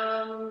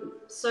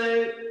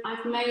 So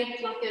I've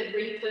made like a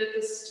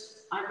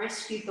repurposed, I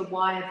rescued the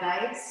wire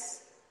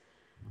base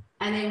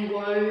and then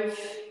wove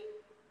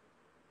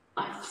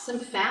some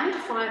found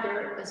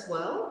fibre as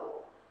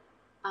well,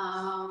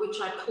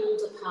 which I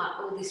pulled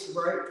apart all this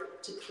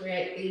rope to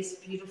create these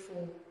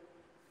beautiful,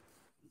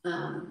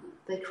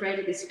 they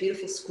created this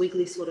beautiful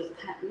squiggly sort of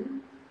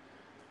pattern.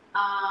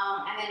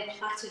 And then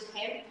plaited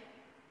hemp.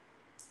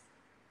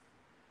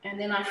 And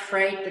then I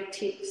frayed the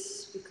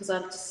tips because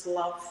I just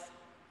love,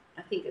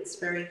 I think it's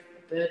very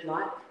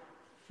bird-like.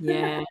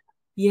 Yeah,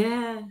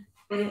 yeah.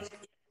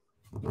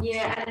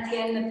 Yeah, and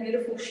again, the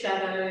beautiful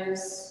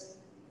shadows.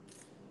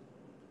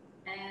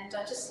 And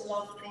I just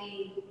love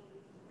the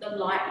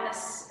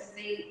lightness of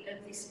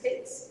this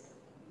piece.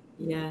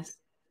 Yes.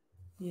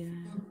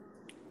 Yeah.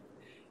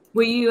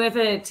 Were you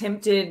ever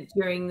tempted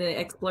during the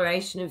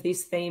exploration of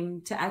this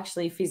theme to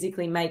actually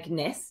physically make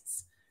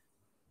nests?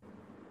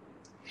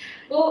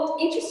 Well,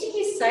 interesting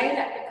you say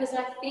that because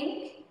I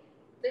think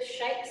the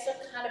shapes are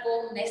kind of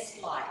all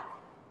nest-like.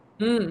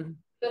 Mm.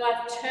 But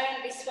I've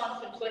turned this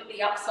one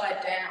completely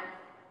upside down.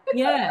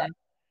 Yeah.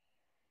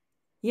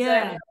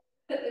 Yeah. So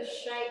look at the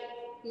shape,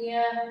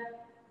 yeah.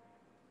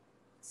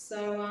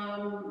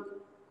 So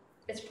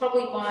it's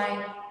probably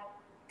my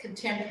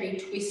contemporary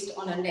twist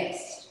on a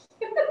nest.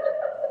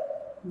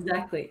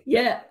 Exactly.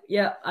 Yeah.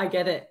 Yeah. I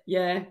get it.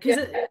 Yeah.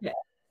 Because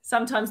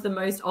sometimes the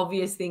most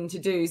obvious thing to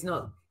do is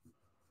not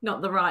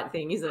the right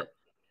thing, is it?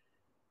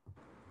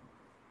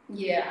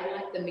 Yeah, I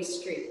like the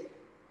mystery.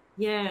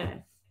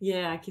 Yeah.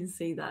 Yeah. I can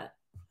see that.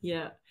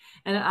 Yeah.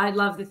 And I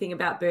love the thing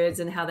about birds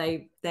and how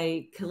they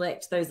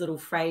collect those little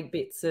frayed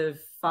bits of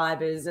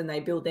fibers and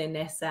they build their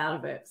nests out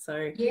of it.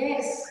 So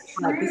yes,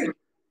 like true.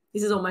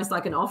 this is almost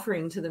like an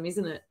offering to them,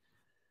 isn't it?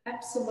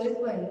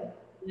 Absolutely.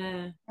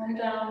 Yeah. And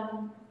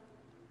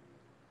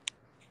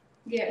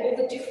yeah, all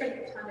the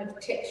different kind of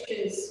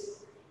textures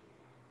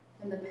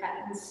and the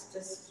patterns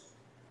just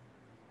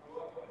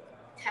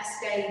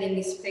cascading in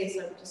this piece.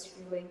 It just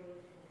really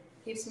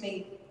gives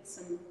me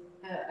some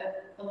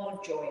a lot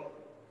of joy.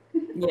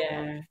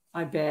 Yeah,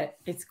 I bet.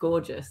 It's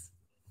gorgeous.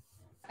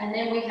 And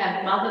then we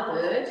have Mother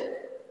Bird.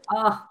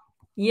 Oh,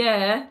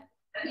 yeah.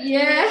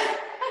 Yeah.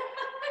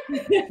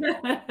 So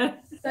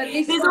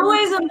there's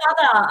always a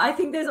mother. I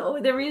think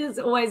there is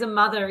always a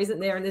mother, isn't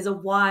there? And there's a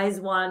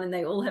wise one, and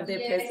they all have their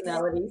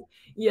personalities.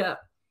 Yeah.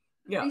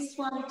 Yeah. This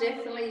one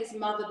definitely is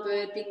Mother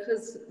Bird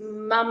because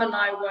Mum and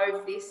I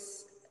wove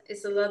this.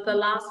 It's the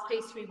last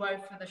piece we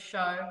wove for the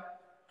show.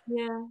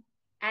 Yeah.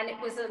 And it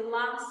was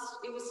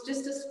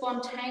just a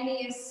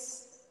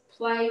spontaneous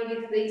play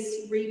with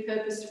these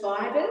repurposed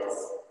fibres.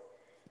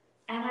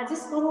 And I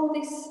just got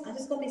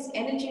this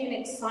energy and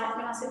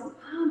excitement. I said,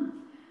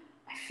 Mum,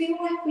 I feel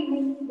like we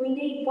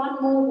need one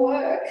more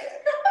work.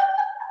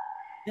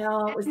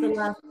 No, it was the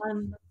last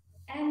one.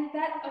 And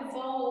that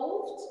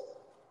evolved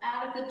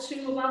out of the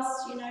two of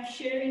us, you know,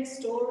 sharing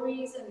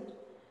stories and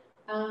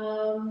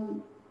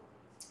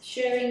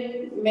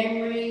sharing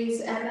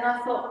memories. And then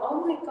I thought,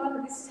 oh my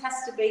God, this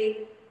has to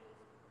be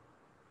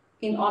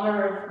in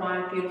honour of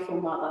my beautiful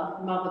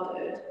Mother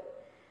Bird.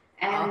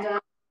 And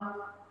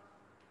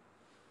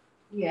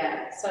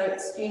yeah, so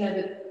it's, you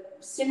know,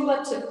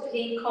 similar to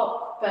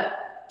peacock,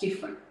 but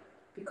different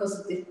because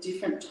of the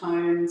different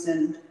tones.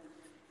 And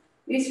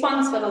this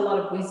one's got a lot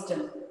of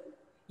wisdom.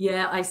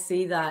 Yeah, I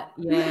see that.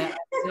 Yeah,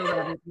 I feel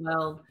that as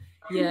well.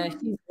 Yeah,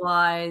 she's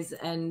wise,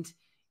 and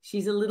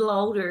she's a little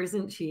older,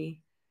 isn't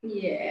she?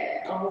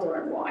 Yeah, older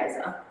and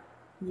wiser.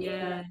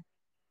 Yeah.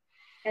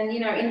 And, you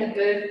know, in the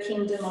bird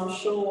kingdom, I'm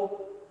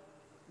sure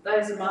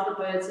those mother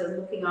birds are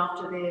looking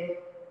after their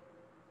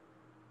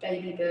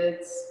baby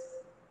birds.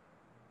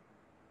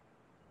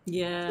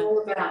 Yeah. It's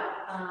all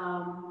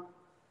about,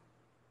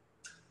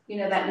 you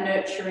know, that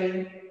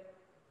nurturing.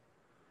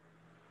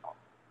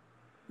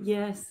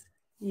 Yes.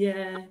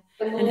 Yeah.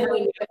 The And more we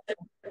nurture,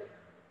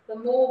 the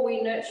more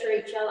we nurture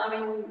each other. I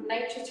mean,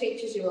 nature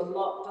teaches you a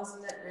lot,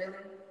 doesn't it, really?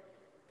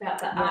 About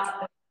the yeah.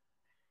 art of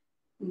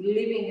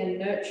living and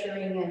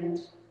nurturing and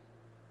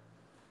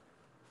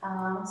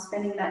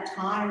spending that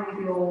time with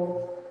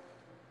your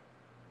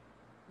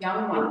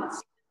young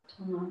ones.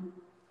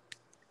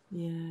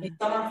 Yeah. If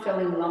someone fell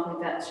in love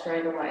with that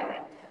straight away,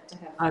 they'd have to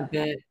have. I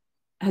bet.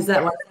 Has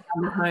that one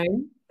come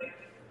home?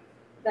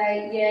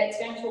 It's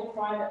going to a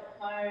private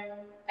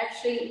home.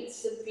 Actually,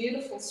 it's a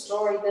beautiful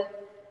story.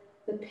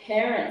 The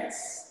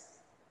parents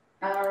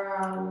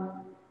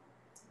are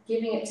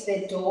giving it to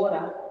their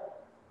daughter.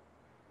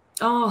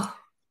 Oh.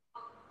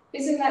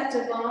 Isn't that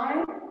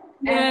divine?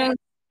 Yeah. And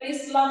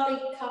this lovely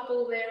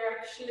couple,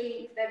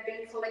 they've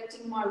been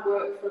collecting my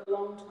work for a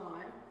long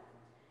time.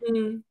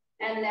 Mm.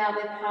 And now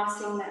they're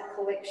passing that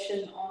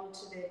collection on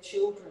to their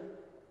children.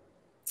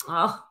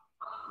 Oh.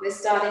 They're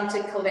starting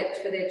to collect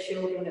for their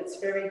children. It's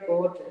very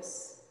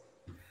gorgeous.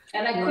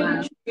 And I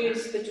couldn't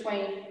choose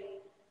between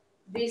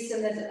this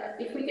and that.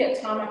 If we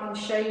get time, I can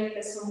show you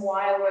there's some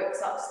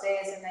wireworks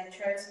upstairs, and they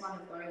chose one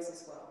of those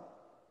as well.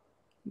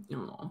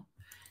 Oh,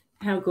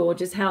 how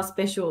gorgeous, how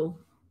special.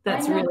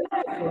 That's really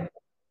special.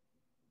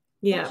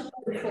 Yeah. Such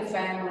a beautiful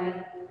family.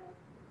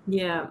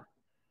 Yeah.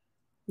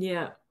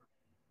 Yeah.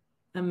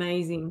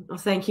 Amazing. Oh,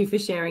 thank you for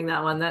sharing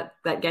that one.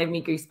 That gave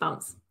me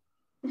goosebumps.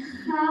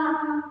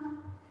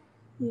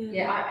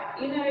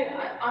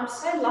 I'm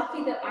so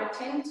lucky that I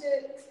tend to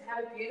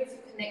have a beautiful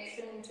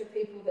connection to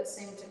people that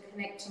seem to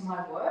connect to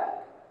my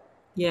work.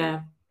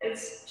 Yeah.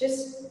 It's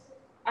just,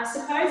 I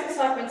suppose it's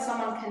like when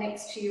someone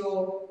connects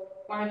to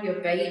one of your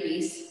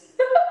babies.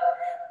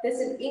 There's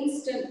an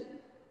instant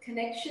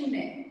connection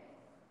there.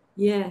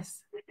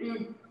 Yes.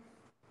 Mm.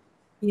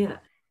 Yeah.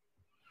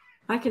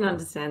 I can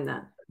understand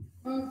that.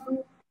 Mm-hmm.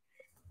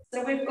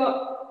 So we've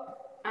got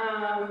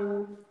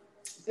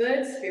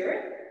bird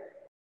spirit.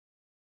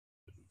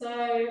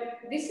 So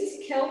this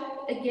is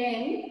kelp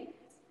again,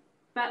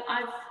 but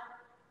I've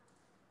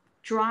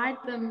dried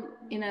them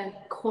in a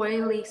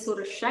coily sort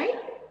of shape.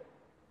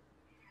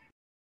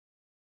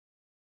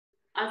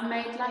 I've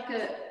made like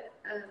a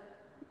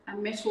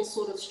metal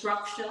sort of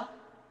structure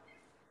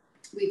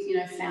with, you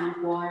know,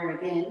 found wire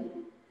again.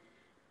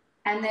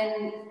 And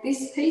then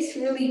this piece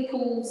really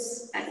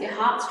pulls at your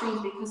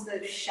heartstrings because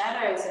the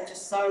shadows are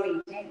just so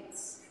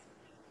intense.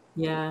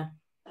 Yeah.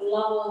 I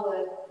love all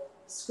the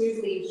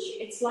scribblage.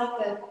 It's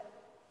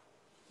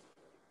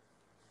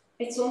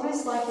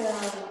almost like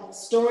a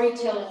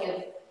storytelling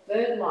of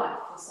bird life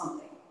or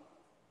something.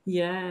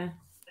 Yeah.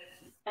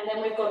 And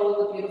then we've got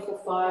all the beautiful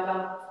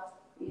fibre.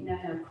 You know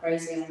how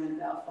crazy I am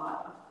about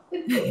fibre.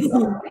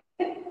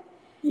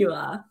 You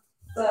are.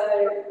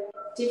 So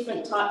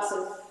different types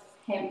of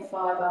hemp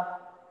fibre.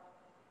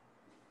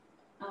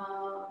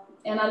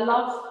 And I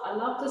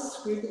love the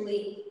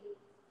scribbly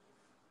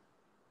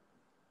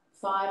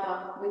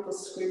fibre with the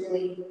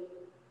scribbly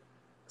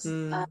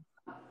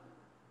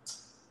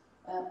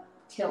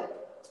kelp.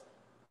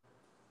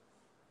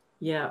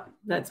 Yeah,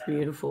 that's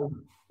beautiful.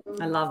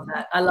 I love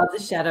that. I love the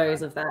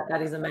shadows of that.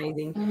 That is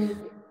amazing.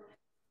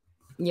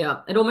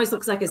 Yeah, it almost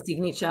looks like a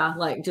signature,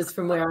 like just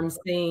from where I'm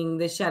seeing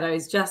the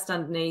shadows just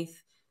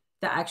underneath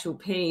the actual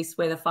piece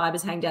where the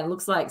fibers hang down. It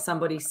looks like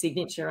somebody's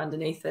signature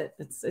underneath it.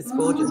 It's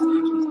gorgeous.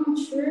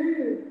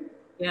 True.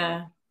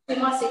 Yeah.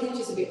 My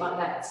signature's a bit like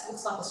that. It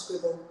looks like a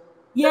scribble.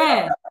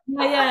 Yeah.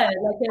 Like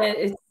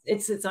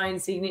it's its own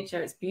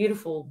signature. It's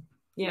beautiful.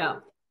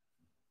 Yeah.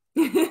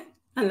 I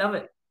love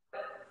it.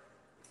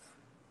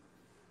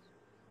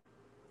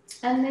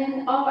 And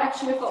then,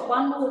 actually, we've got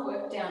one more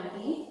work down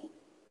here.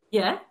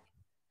 Yeah.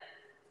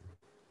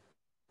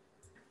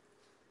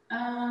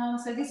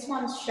 So this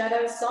one's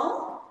Shadow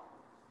Song.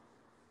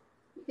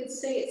 You can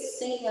see it's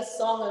singing a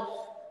song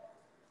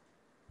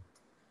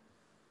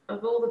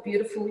of all the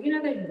beautiful, you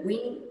know,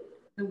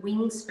 the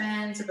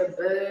wingspans of a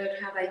bird,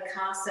 how they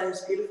cast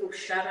those beautiful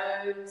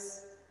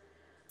shadows,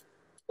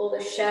 all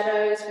the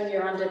shadows when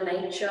you're under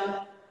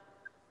nature.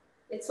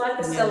 It's like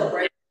a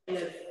celebration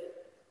of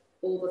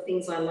all the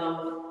things I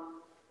love.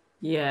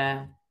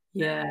 Yeah.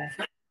 Yeah.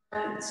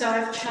 So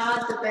I've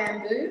charred the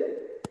bamboo,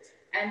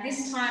 and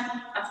this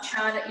time I've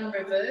charred it in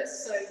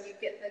reverse, so you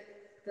get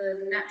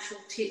the natural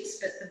tips,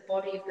 but the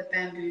body of the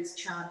bamboo is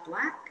charred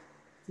black.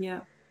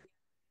 Yeah.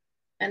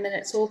 And then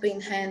it's all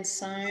been hand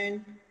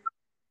sewn.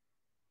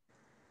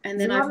 And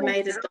then I've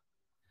made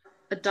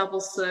a double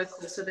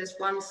circle. So there's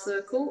one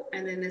circle,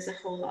 and then there's a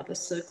whole other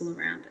circle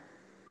around it.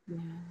 Yeah.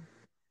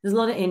 There's a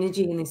lot of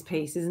energy in this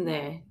piece, isn't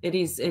there? It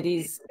is.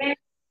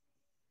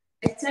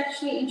 It's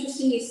actually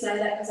interesting you say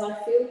that, because I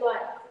feel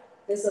like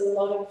there's a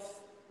lot of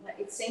like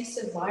it seems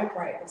to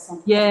vibrate or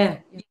something. Yeah.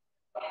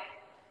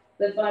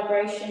 The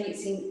vibration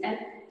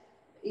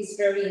is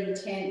very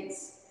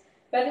intense.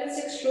 But it's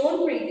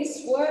extraordinary.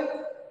 This work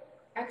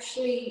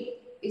actually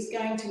is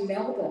going to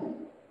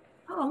Melbourne.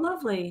 Oh,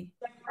 lovely.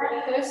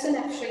 That person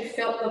actually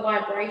felt the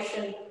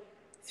vibration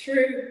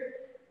through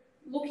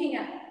looking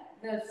at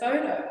the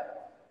photo.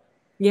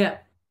 Yeah.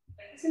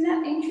 Isn't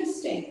that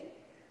interesting?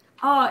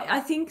 Oh, I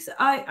think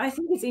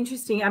think it's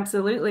interesting,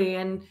 absolutely,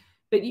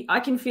 but I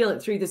can feel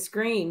it through the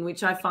screen,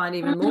 which I find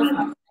even more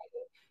fascinating,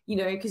 you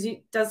know, because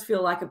it does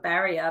feel like a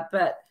barrier.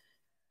 But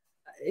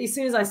as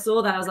soon as I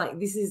saw that, I was like,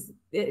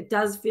 it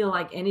does feel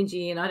like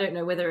energy, and I don't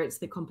know whether it's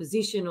the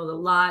composition or the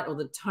light or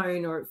the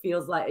tone, or it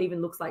feels like,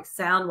 even looks like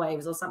sound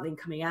waves or something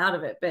coming out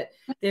of it, but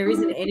there is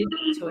an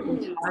energy to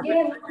it.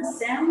 Yeah, like a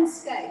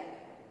soundscape.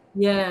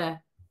 Yeah.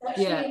 It's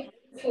actually a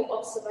beautiful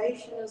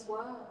observation as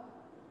well.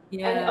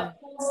 Yeah. And of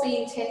course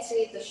the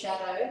intensity of the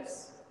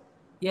shadows.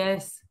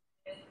 Yes.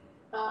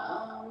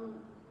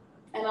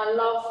 And I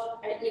love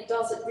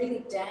it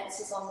really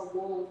dances on the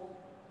wall.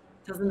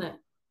 Doesn't it?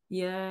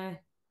 Yeah.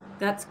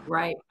 That's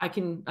great. I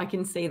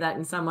can see that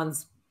in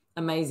someone's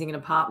amazing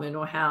apartment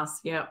or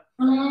house. Yeah.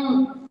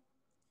 And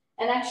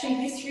actually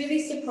this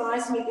really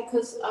surprised me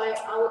because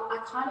I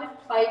kind of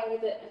played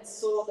with it and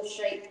saw the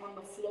shape on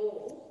the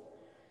floor.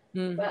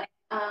 But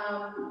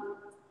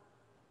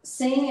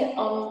seeing it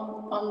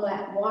on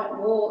that white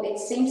wall, it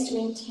seems to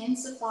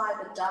intensify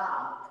the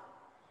dark.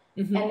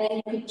 And then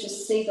you could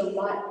just see the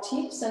light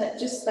tips, and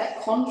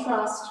that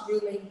contrast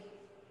really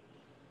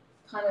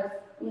kind of,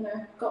 you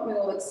know, got me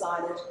all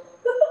excited.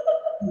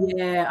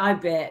 Yeah, I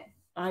bet.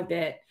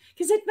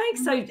 Because it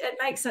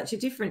makes such a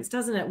difference,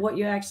 doesn't it? What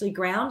you're actually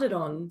grounded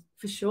on,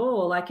 for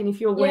sure. Like, and if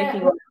you're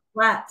working on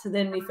flat, so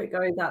then if it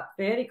goes up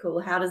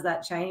vertical, how does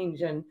that change?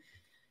 And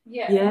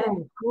yeah,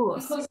 of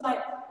course. Because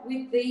like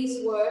with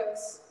these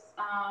works,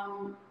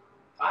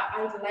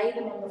 I lay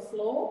them on the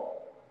floor.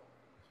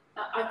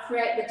 I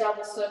create the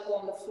double circle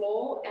on the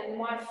floor, and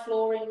my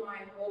floor in my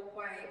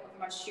walkway of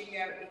my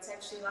studio, it's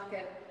actually like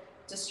a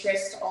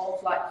distressed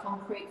old like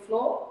concrete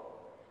floor,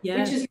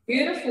 which is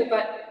beautiful,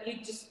 but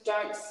you just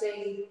don't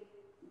see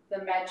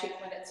the magic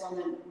when it's on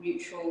the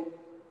neutral.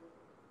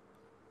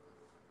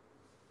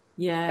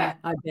 Yeah,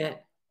 I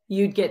bet.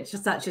 You'd get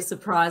just such a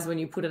surprise when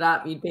you put it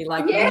up. You'd be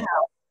like, wow.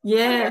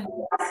 Yeah.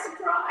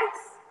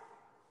 Surprise.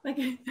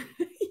 Okay.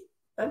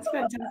 That's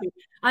fantastic.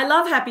 I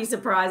love happy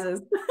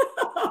surprises.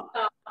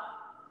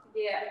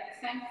 Yeah,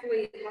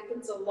 thankfully it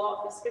happens a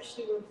lot,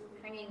 especially with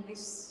hanging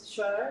this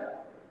show.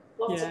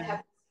 Lots of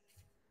happy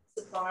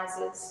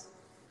surprises.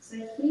 So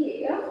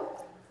here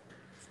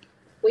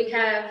we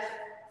have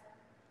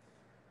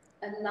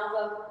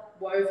another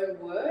woven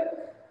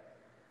work,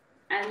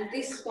 and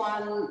this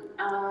one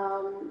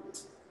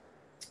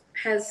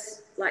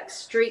has like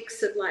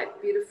streaks of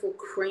like beautiful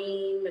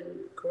cream and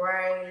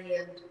grey,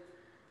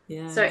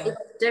 and so it's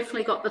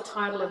definitely got the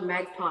title of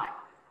magpie.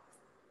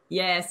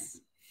 Yes.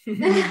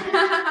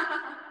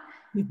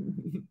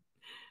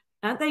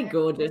 Aren't they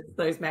gorgeous,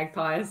 those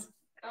magpies?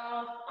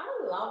 Oh,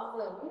 I love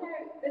them. You know,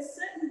 there's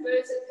certain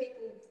birds that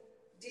people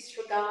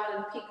disregard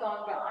and pick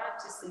on, but I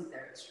just think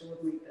they're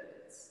extraordinary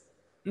birds.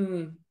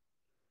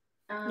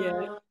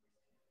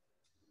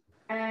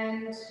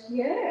 And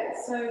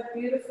so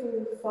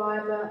beautiful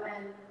fibre,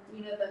 and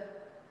you know, the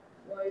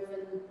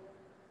woven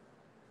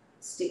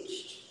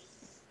stitched.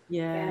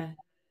 Yeah.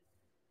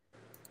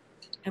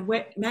 And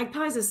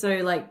magpies are so,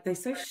 like, they're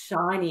so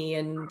shiny,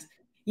 and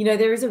you know,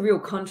 there is a real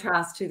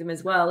contrast to them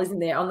as well, isn't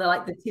there? On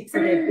the tips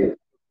of their beak,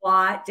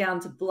 white down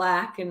to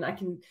black, and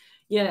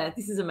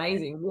this is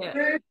amazing. Yeah.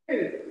 True.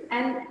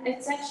 And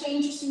it's actually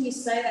interesting you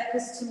say that,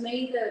 because to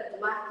me the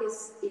black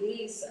is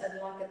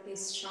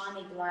this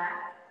shiny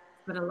black.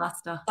 But a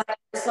luster.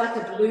 It's like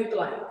a blue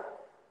black.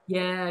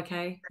 Yeah,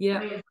 okay.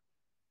 Yeah.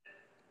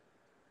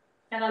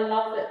 And I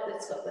love that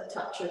it's got the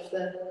touch of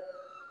the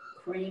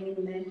cream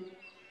in there.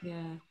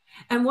 Yeah.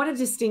 And what a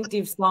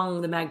distinctive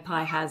song the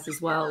magpie has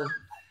as well.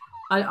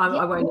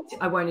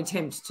 I won't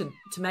attempt to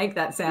make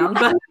that sound,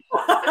 but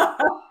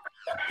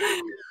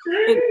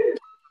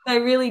they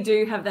really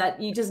do have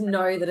that. You just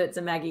know that it's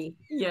a Maggie.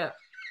 Yeah.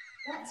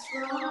 That's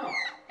right.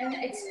 And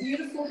it's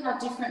beautiful how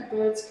different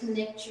birds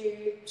connect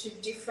you to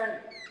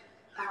different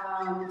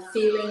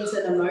feelings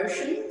and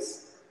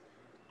emotions.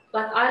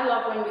 Like, I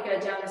love when we go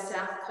down the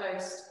south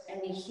coast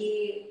and you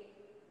hear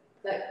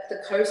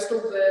the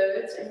coastal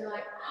birds, and you're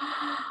like,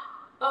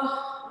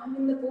 oh, I'm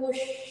in the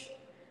bush.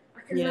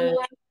 I can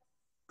relax.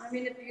 I'm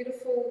in a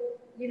beautiful,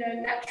 you know,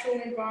 natural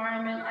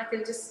environment. I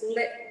can just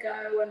let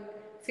go and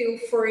feel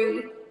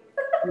free.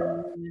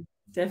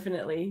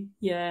 Definitely.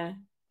 Yeah.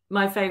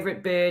 My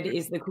favorite bird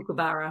is the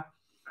kookaburra,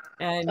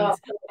 and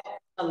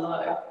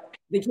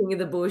the king of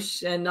the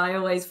bush. And I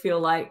always feel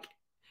like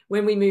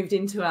when we moved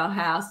into our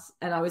house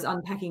and I was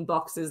unpacking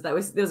boxes, there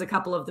was a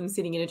couple of them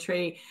sitting in a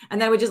tree,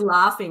 and they were just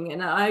laughing,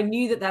 and I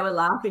knew that they were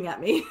laughing at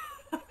me.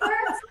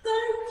 That's so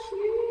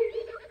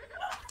cute.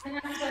 And I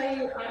tell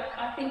you,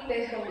 I think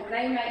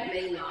they make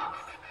me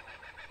laugh.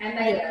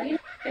 And you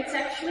know, it's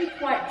actually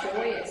quite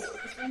joyous,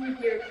 because when you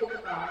hear a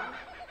kookaburra,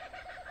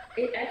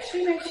 it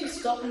actually makes you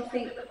stop and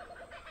think,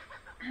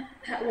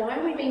 why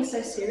are we being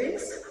so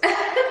serious?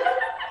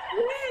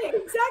 Yeah,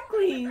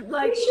 exactly.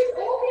 Like, we should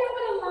all be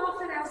able to laugh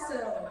at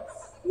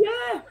ourselves.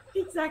 yeah,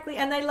 exactly.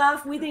 And they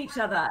laugh with each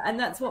other, and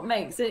that's what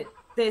makes it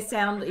their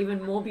sound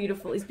even more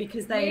beautiful, is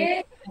because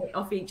they play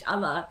off each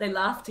other. They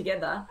laugh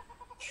together.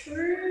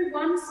 True.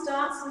 One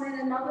starts and then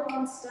another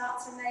one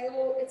starts, and they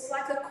all, it's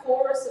like a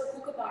chorus of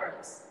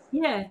kookaburras.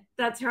 Yeah,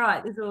 that's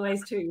right. There's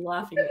always two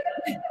laughing.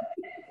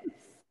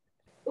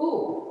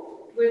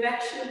 Oh, we've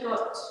actually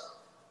got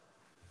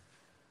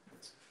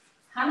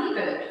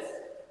honeybirds.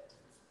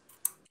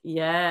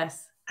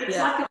 Yes. It's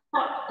like a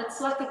pot.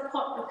 It's like a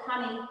pot of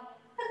honey.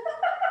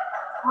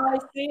 I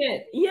see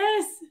it.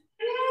 Yes.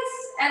 Yes.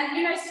 And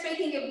you know,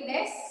 speaking of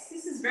nests,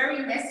 this is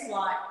very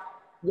nest-like.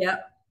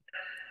 Yep.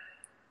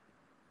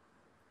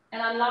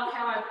 And I love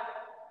how I've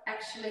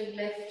actually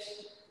left.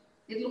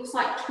 It looks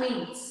like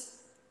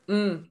twigs.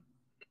 Mm.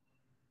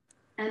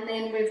 And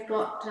then we've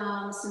got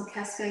some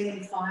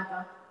cascading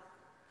fibre.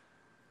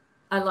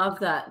 I love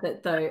that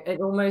though it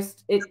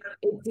almost it's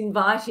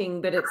inviting,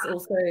 but it's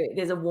also,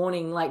 there's a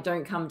warning, like,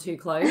 don't come too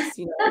close,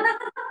 you know.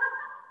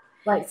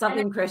 Like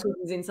something precious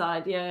is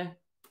inside. Yeah.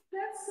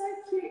 That's so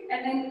cute.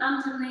 And then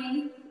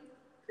underneath,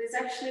 there's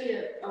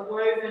actually a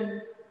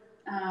woven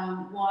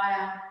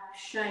wire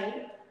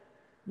shape.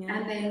 Yeah.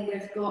 And then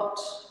we've got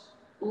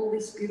all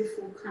this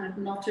beautiful kind of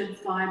knotted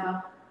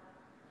fibre.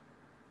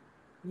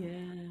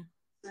 Yeah.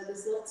 So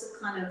there's lots of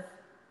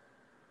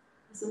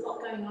there's a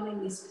lot going on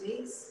in this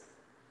piece.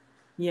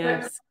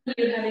 Yes. But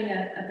you're having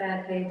a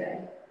bad hair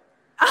day.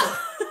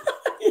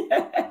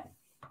 Yeah.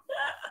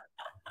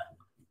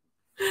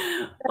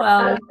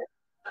 Well.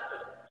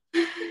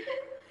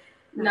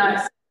 No,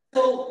 it's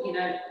all, you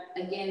know,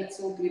 again, it's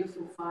all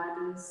beautiful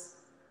fibres.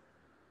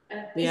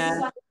 This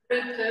is like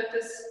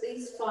repurposed,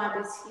 these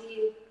fibres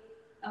here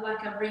are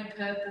like a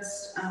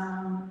repurposed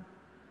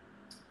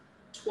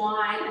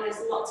twine, and there's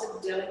lots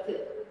of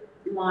delicate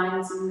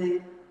lines in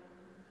there.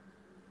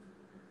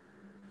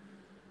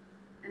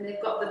 And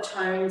they've got the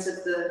tones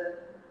of the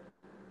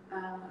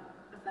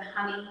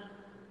honey.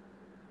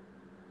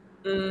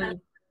 Mm.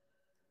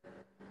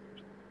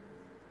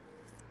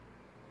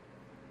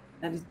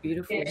 That is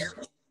beautiful. Yeah.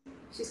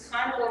 She's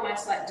kind of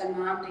almost like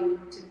demanding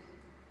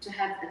to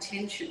have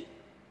attention.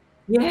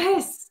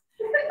 Yes.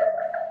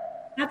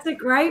 That's a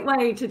great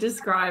way to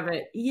describe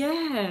it.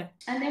 Yeah.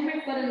 And then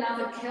we've got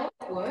another kelp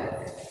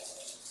work.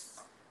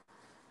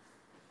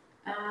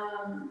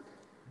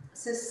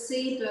 So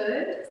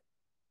seabird.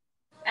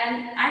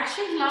 And I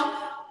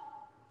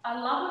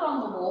love it on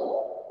the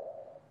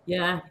wall.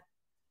 Yeah.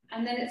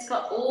 And then it's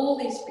got all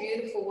this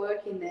beautiful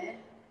work in there.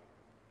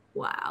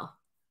 Wow.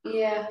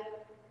 Yeah.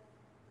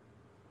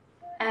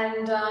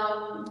 And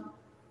I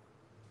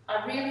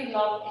really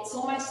love, it's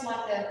almost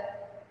like a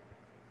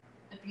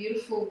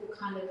beautiful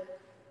kind of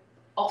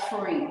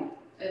offering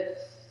of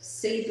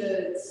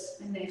seabirds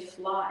and their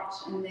flight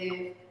and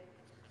you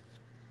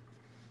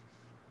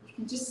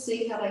can just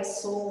see how they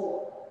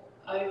soar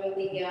over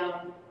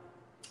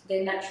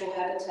their natural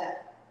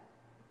habitat.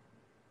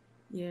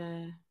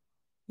 Yeah.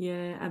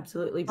 Yeah,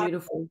 absolutely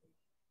beautiful.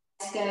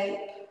 Landscape,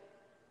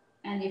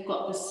 and you've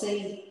got the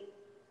sea.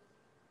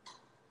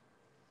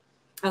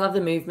 I love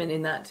the movement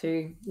in that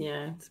too.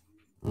 Yeah.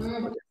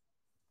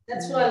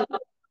 That's what I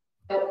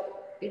love.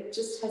 It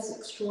just has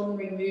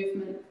extraordinary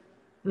movement.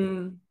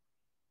 Mm.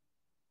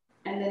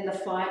 And then the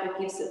fibre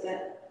gives it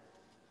that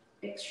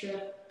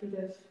extra bit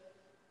of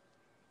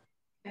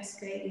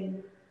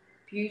cascading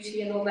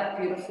beauty and all that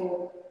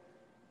beautiful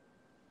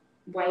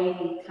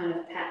wavy kind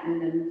of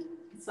pattern. And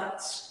it's like,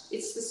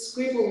 it's the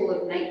scribble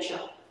of nature.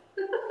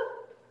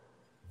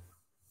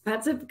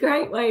 That's a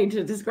great way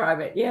to describe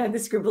it. Yeah, the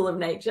scribble of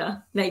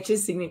nature,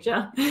 nature's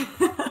signature.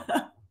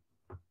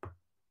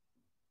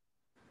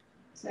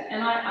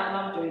 And I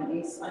love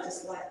doing this. I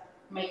just like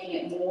making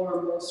it more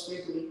and more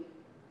scribbly.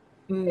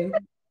 Mm.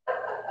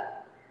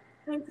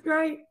 That's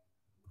great.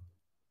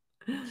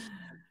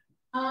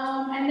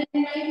 And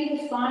then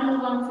maybe the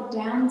final one for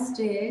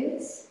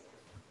downstairs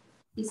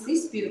is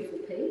this beautiful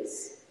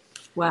piece.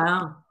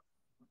 Wow.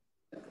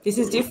 This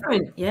is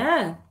different.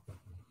 Yeah.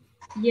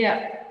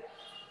 Yeah.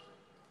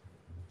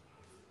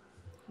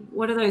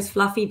 What are those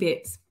fluffy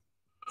bits?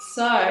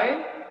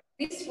 So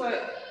this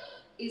work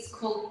is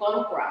called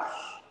Bottle Brush.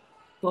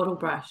 Bottle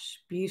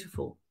brush.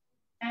 Beautiful.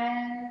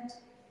 And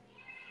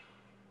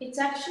it's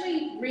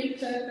actually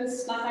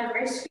repurposed, like I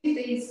rescued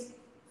these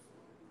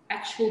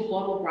actual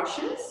bottle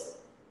brushes.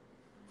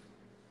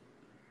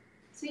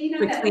 So you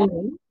know that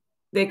cleaning.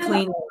 They're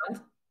clean.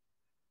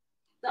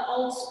 The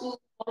old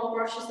school bottle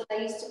brushes that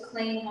they used to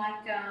clean,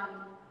 like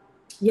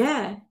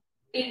yeah,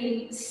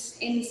 in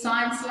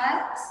science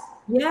labs.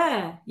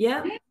 Yeah,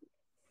 yeah.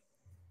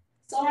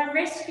 So I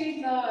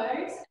rescued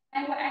those.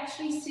 They were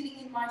actually sitting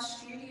in my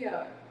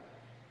studio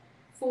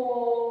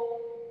for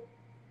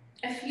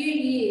a few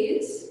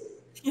years.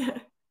 Yeah.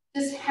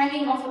 Just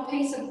hanging off a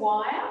piece of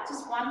wire,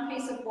 just one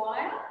piece of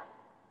wire.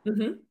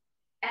 Mm-hmm.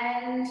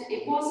 And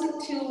it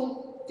wasn't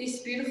till this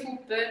beautiful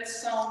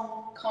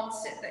birdsong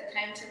concept that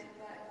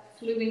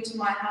flew into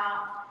my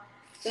heart,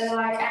 that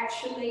I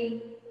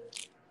actually,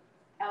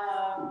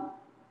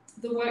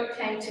 the work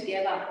came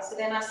together. So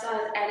then I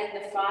started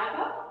adding the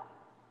fibre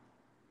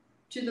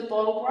to the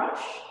bottle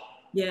brush.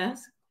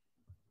 Yes.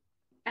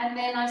 And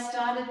then I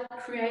started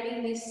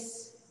creating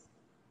this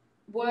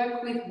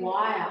work with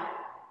wire,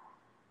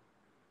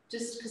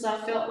 just because I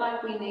felt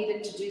like we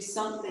needed to do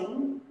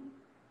something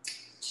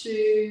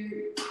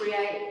to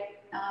create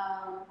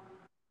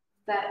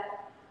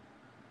that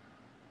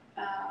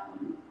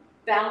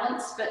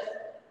balance,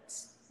 but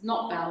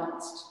not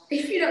balanced.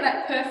 If you know,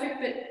 that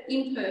perfect but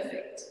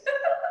imperfect.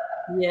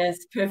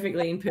 Yes,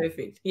 perfectly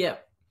imperfect.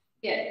 Yep.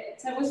 Yeah,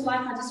 so it was like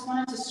I just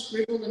wanted to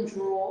scribble and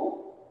draw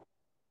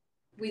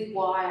with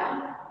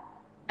wire,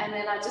 and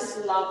then I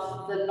just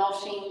love the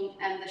knotting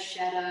and the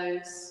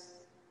shadows.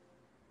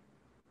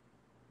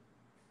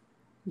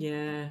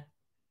 Yeah.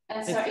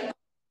 And so it's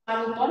a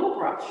bottle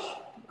brush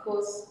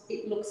because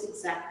it looks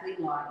exactly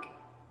like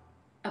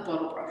a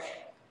bottle brush.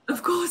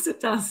 Of course it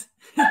does.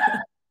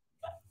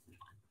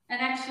 And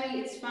actually,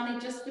 it's funny,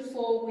 just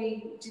before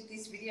we did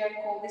this video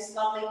call, this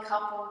lovely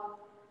couple,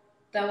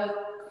 they were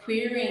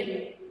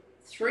querying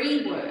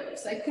 3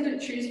 works. They couldn't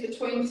choose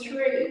between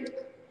 3.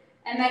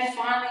 And they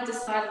finally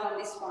decided on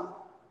this one.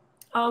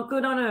 Oh,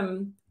 good on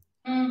them.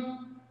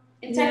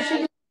 It's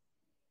actually,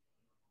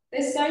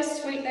 they're so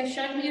sweet. They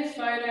showed me a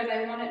photo.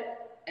 They want it,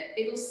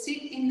 it'll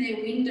sit in their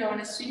window, and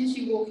as soon as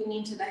you're walking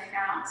into the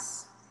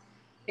house,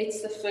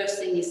 it's the first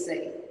thing you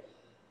see.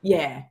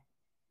 Yeah.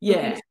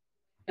 Yeah.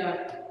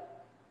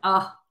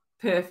 Oh,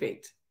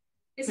 perfect.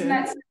 Isn't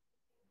that?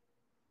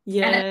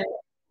 Yeah.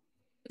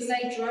 And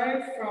they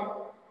drove from,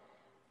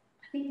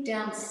 I think,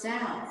 down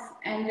south,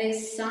 and their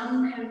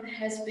son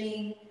has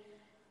been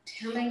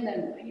telling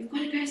them, you've got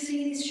to go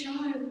see this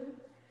show.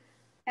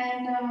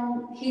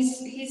 And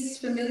he's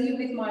familiar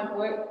with my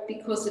work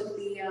because of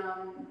the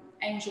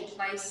Angel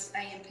Place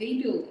AMP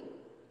building.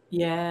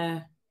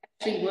 Yeah.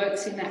 Actually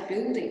works in that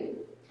building.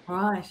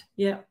 Right.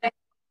 Yeah.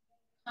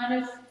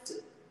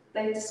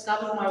 They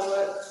discovered my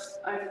work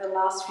over the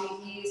last few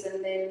years,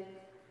 and then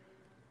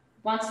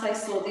once they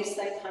saw this,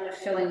 they kind of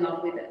fell in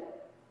love with it.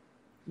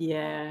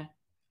 Yeah.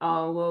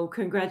 Oh, well,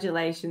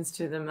 congratulations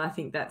to them. I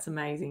think that's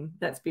amazing.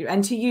 That's beautiful.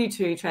 And to you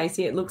too,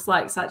 Tracy. It looks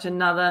like such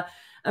another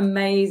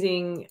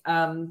amazing,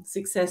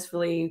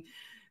 successfully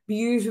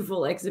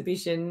beautiful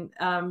exhibition.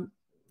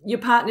 Your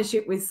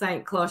partnership with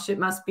Saint Cloche, it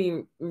must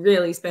be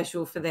really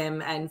special for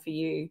them and for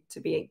you to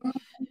be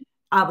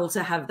able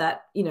to have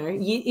that, you know.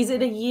 Is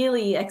it a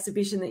yearly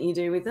exhibition that you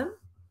do with them?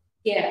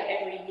 Yeah,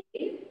 every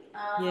year.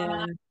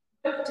 Yeah.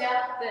 I worked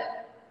out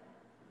that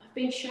I've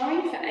been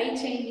showing for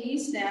 18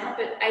 years now,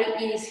 but 8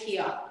 years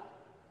here.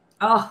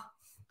 Oh,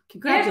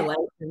 congratulations.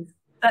 Yeah.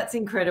 That's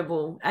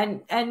incredible.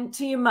 And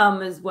to your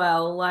mum as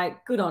well,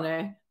 like, good on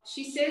her.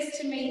 She says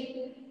to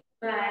me,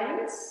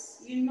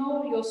 Babes, you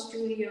know your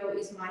studio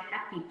is my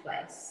happy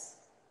place.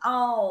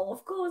 Oh,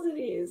 of course it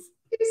is.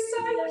 It's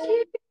so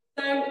cute.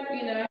 So,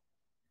 you know,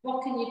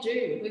 what can you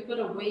do? We've got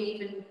to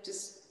weave and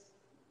just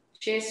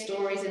share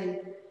stories, and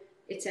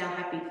it's our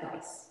happy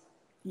place.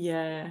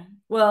 Yeah.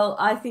 Well,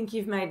 I think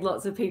you've made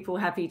lots of people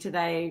happy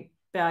today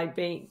by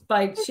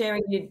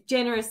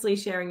generously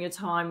sharing your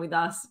time with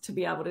us to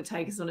be able to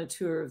take us on a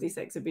tour of this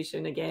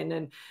exhibition again.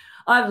 And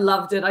I've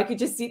loved it. I could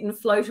just sit and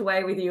float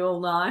away with you all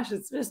night.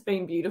 It's just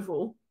been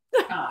beautiful.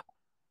 Oh,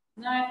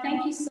 no,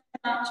 thank you so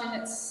much.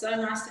 And it's so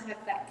nice to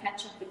have that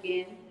catch up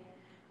again.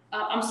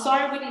 I'm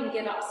sorry we didn't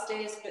get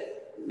upstairs,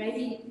 but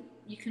maybe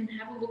you can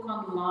have a look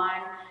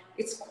online.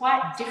 It's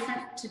quite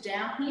different to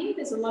down here.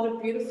 There's a lot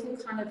of beautiful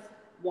kind of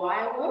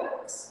wire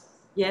works.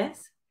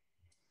 Yes.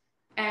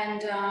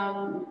 And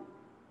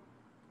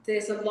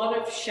there's a lot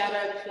of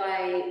shadow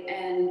play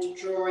and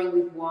drawing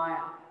with wire.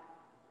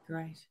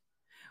 Great.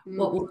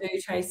 What we'll do,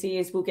 Tracy,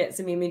 is we'll get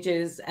some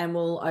images and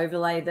we'll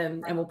overlay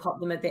them and we'll pop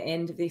them at the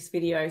end of this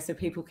video so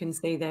people can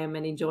see them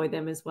and enjoy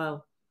them as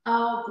well.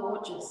 Oh,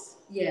 gorgeous.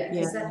 Yeah,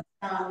 because that's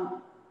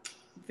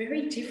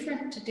very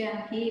different to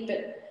down here,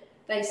 but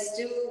they're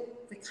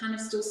kind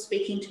of still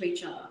speaking to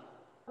each other.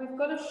 We've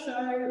got a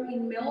show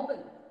in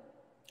Melbourne.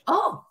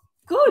 Oh,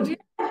 good.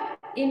 Yeah,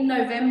 in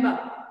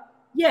November.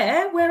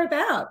 Yeah,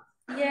 whereabouts?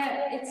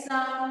 Yeah,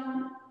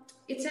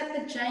 it's at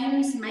the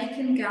James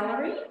Macon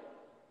Gallery.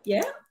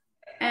 Yeah.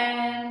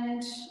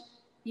 And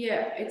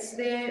yeah, it's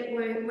there.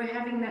 We're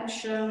having that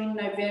show in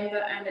November,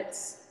 and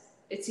it's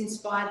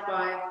inspired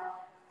by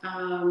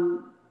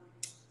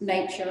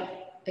nature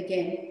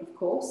again, of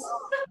course.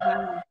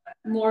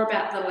 More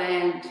about the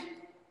land.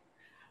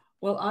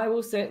 Well, I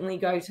will certainly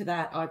go to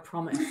that, I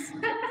promise.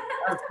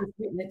 I've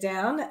written it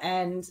down,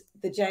 and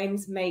the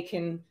James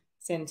Macon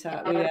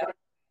Centre, we are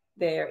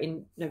there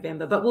in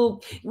November. But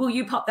will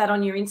you pop that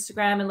on your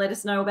Instagram and let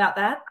us know about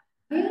that?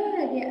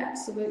 Yeah,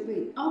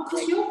 absolutely. Oh,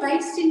 because you're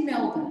based in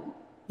Melbourne.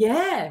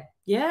 Yeah,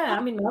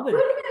 I'm in Melbourne.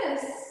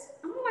 Goodness.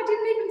 Oh, I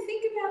didn't even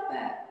think about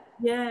that.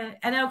 Yeah,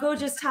 and our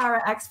gorgeous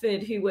Tara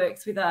Axford, who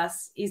works with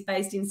us, is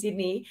based in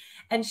Sydney,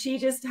 and she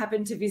just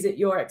happened to visit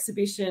your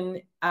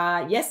exhibition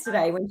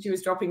yesterday when she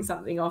was dropping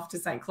something off to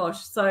Saint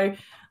Cloche. So,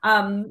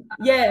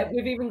 yeah,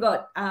 we've even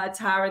got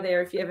Tara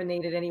there if you ever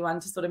needed anyone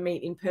to sort of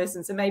meet in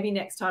person. So maybe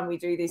next time we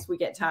do this, we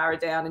get Tara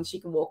down and she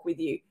can walk with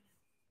you.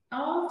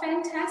 Oh,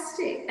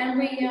 fantastic! And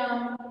we,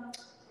 yeah,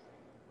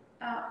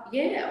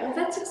 well,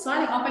 that's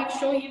exciting. I'll make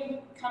sure you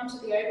come to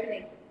the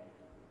opening.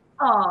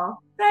 Oh,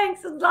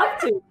 thanks. I'd love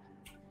to.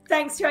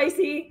 Thanks,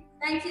 Tracy.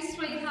 Thank you,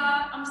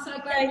 sweetheart. I'm so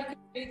glad we could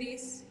do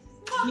this.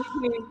 You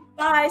too.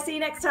 Bye. See you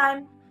next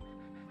time.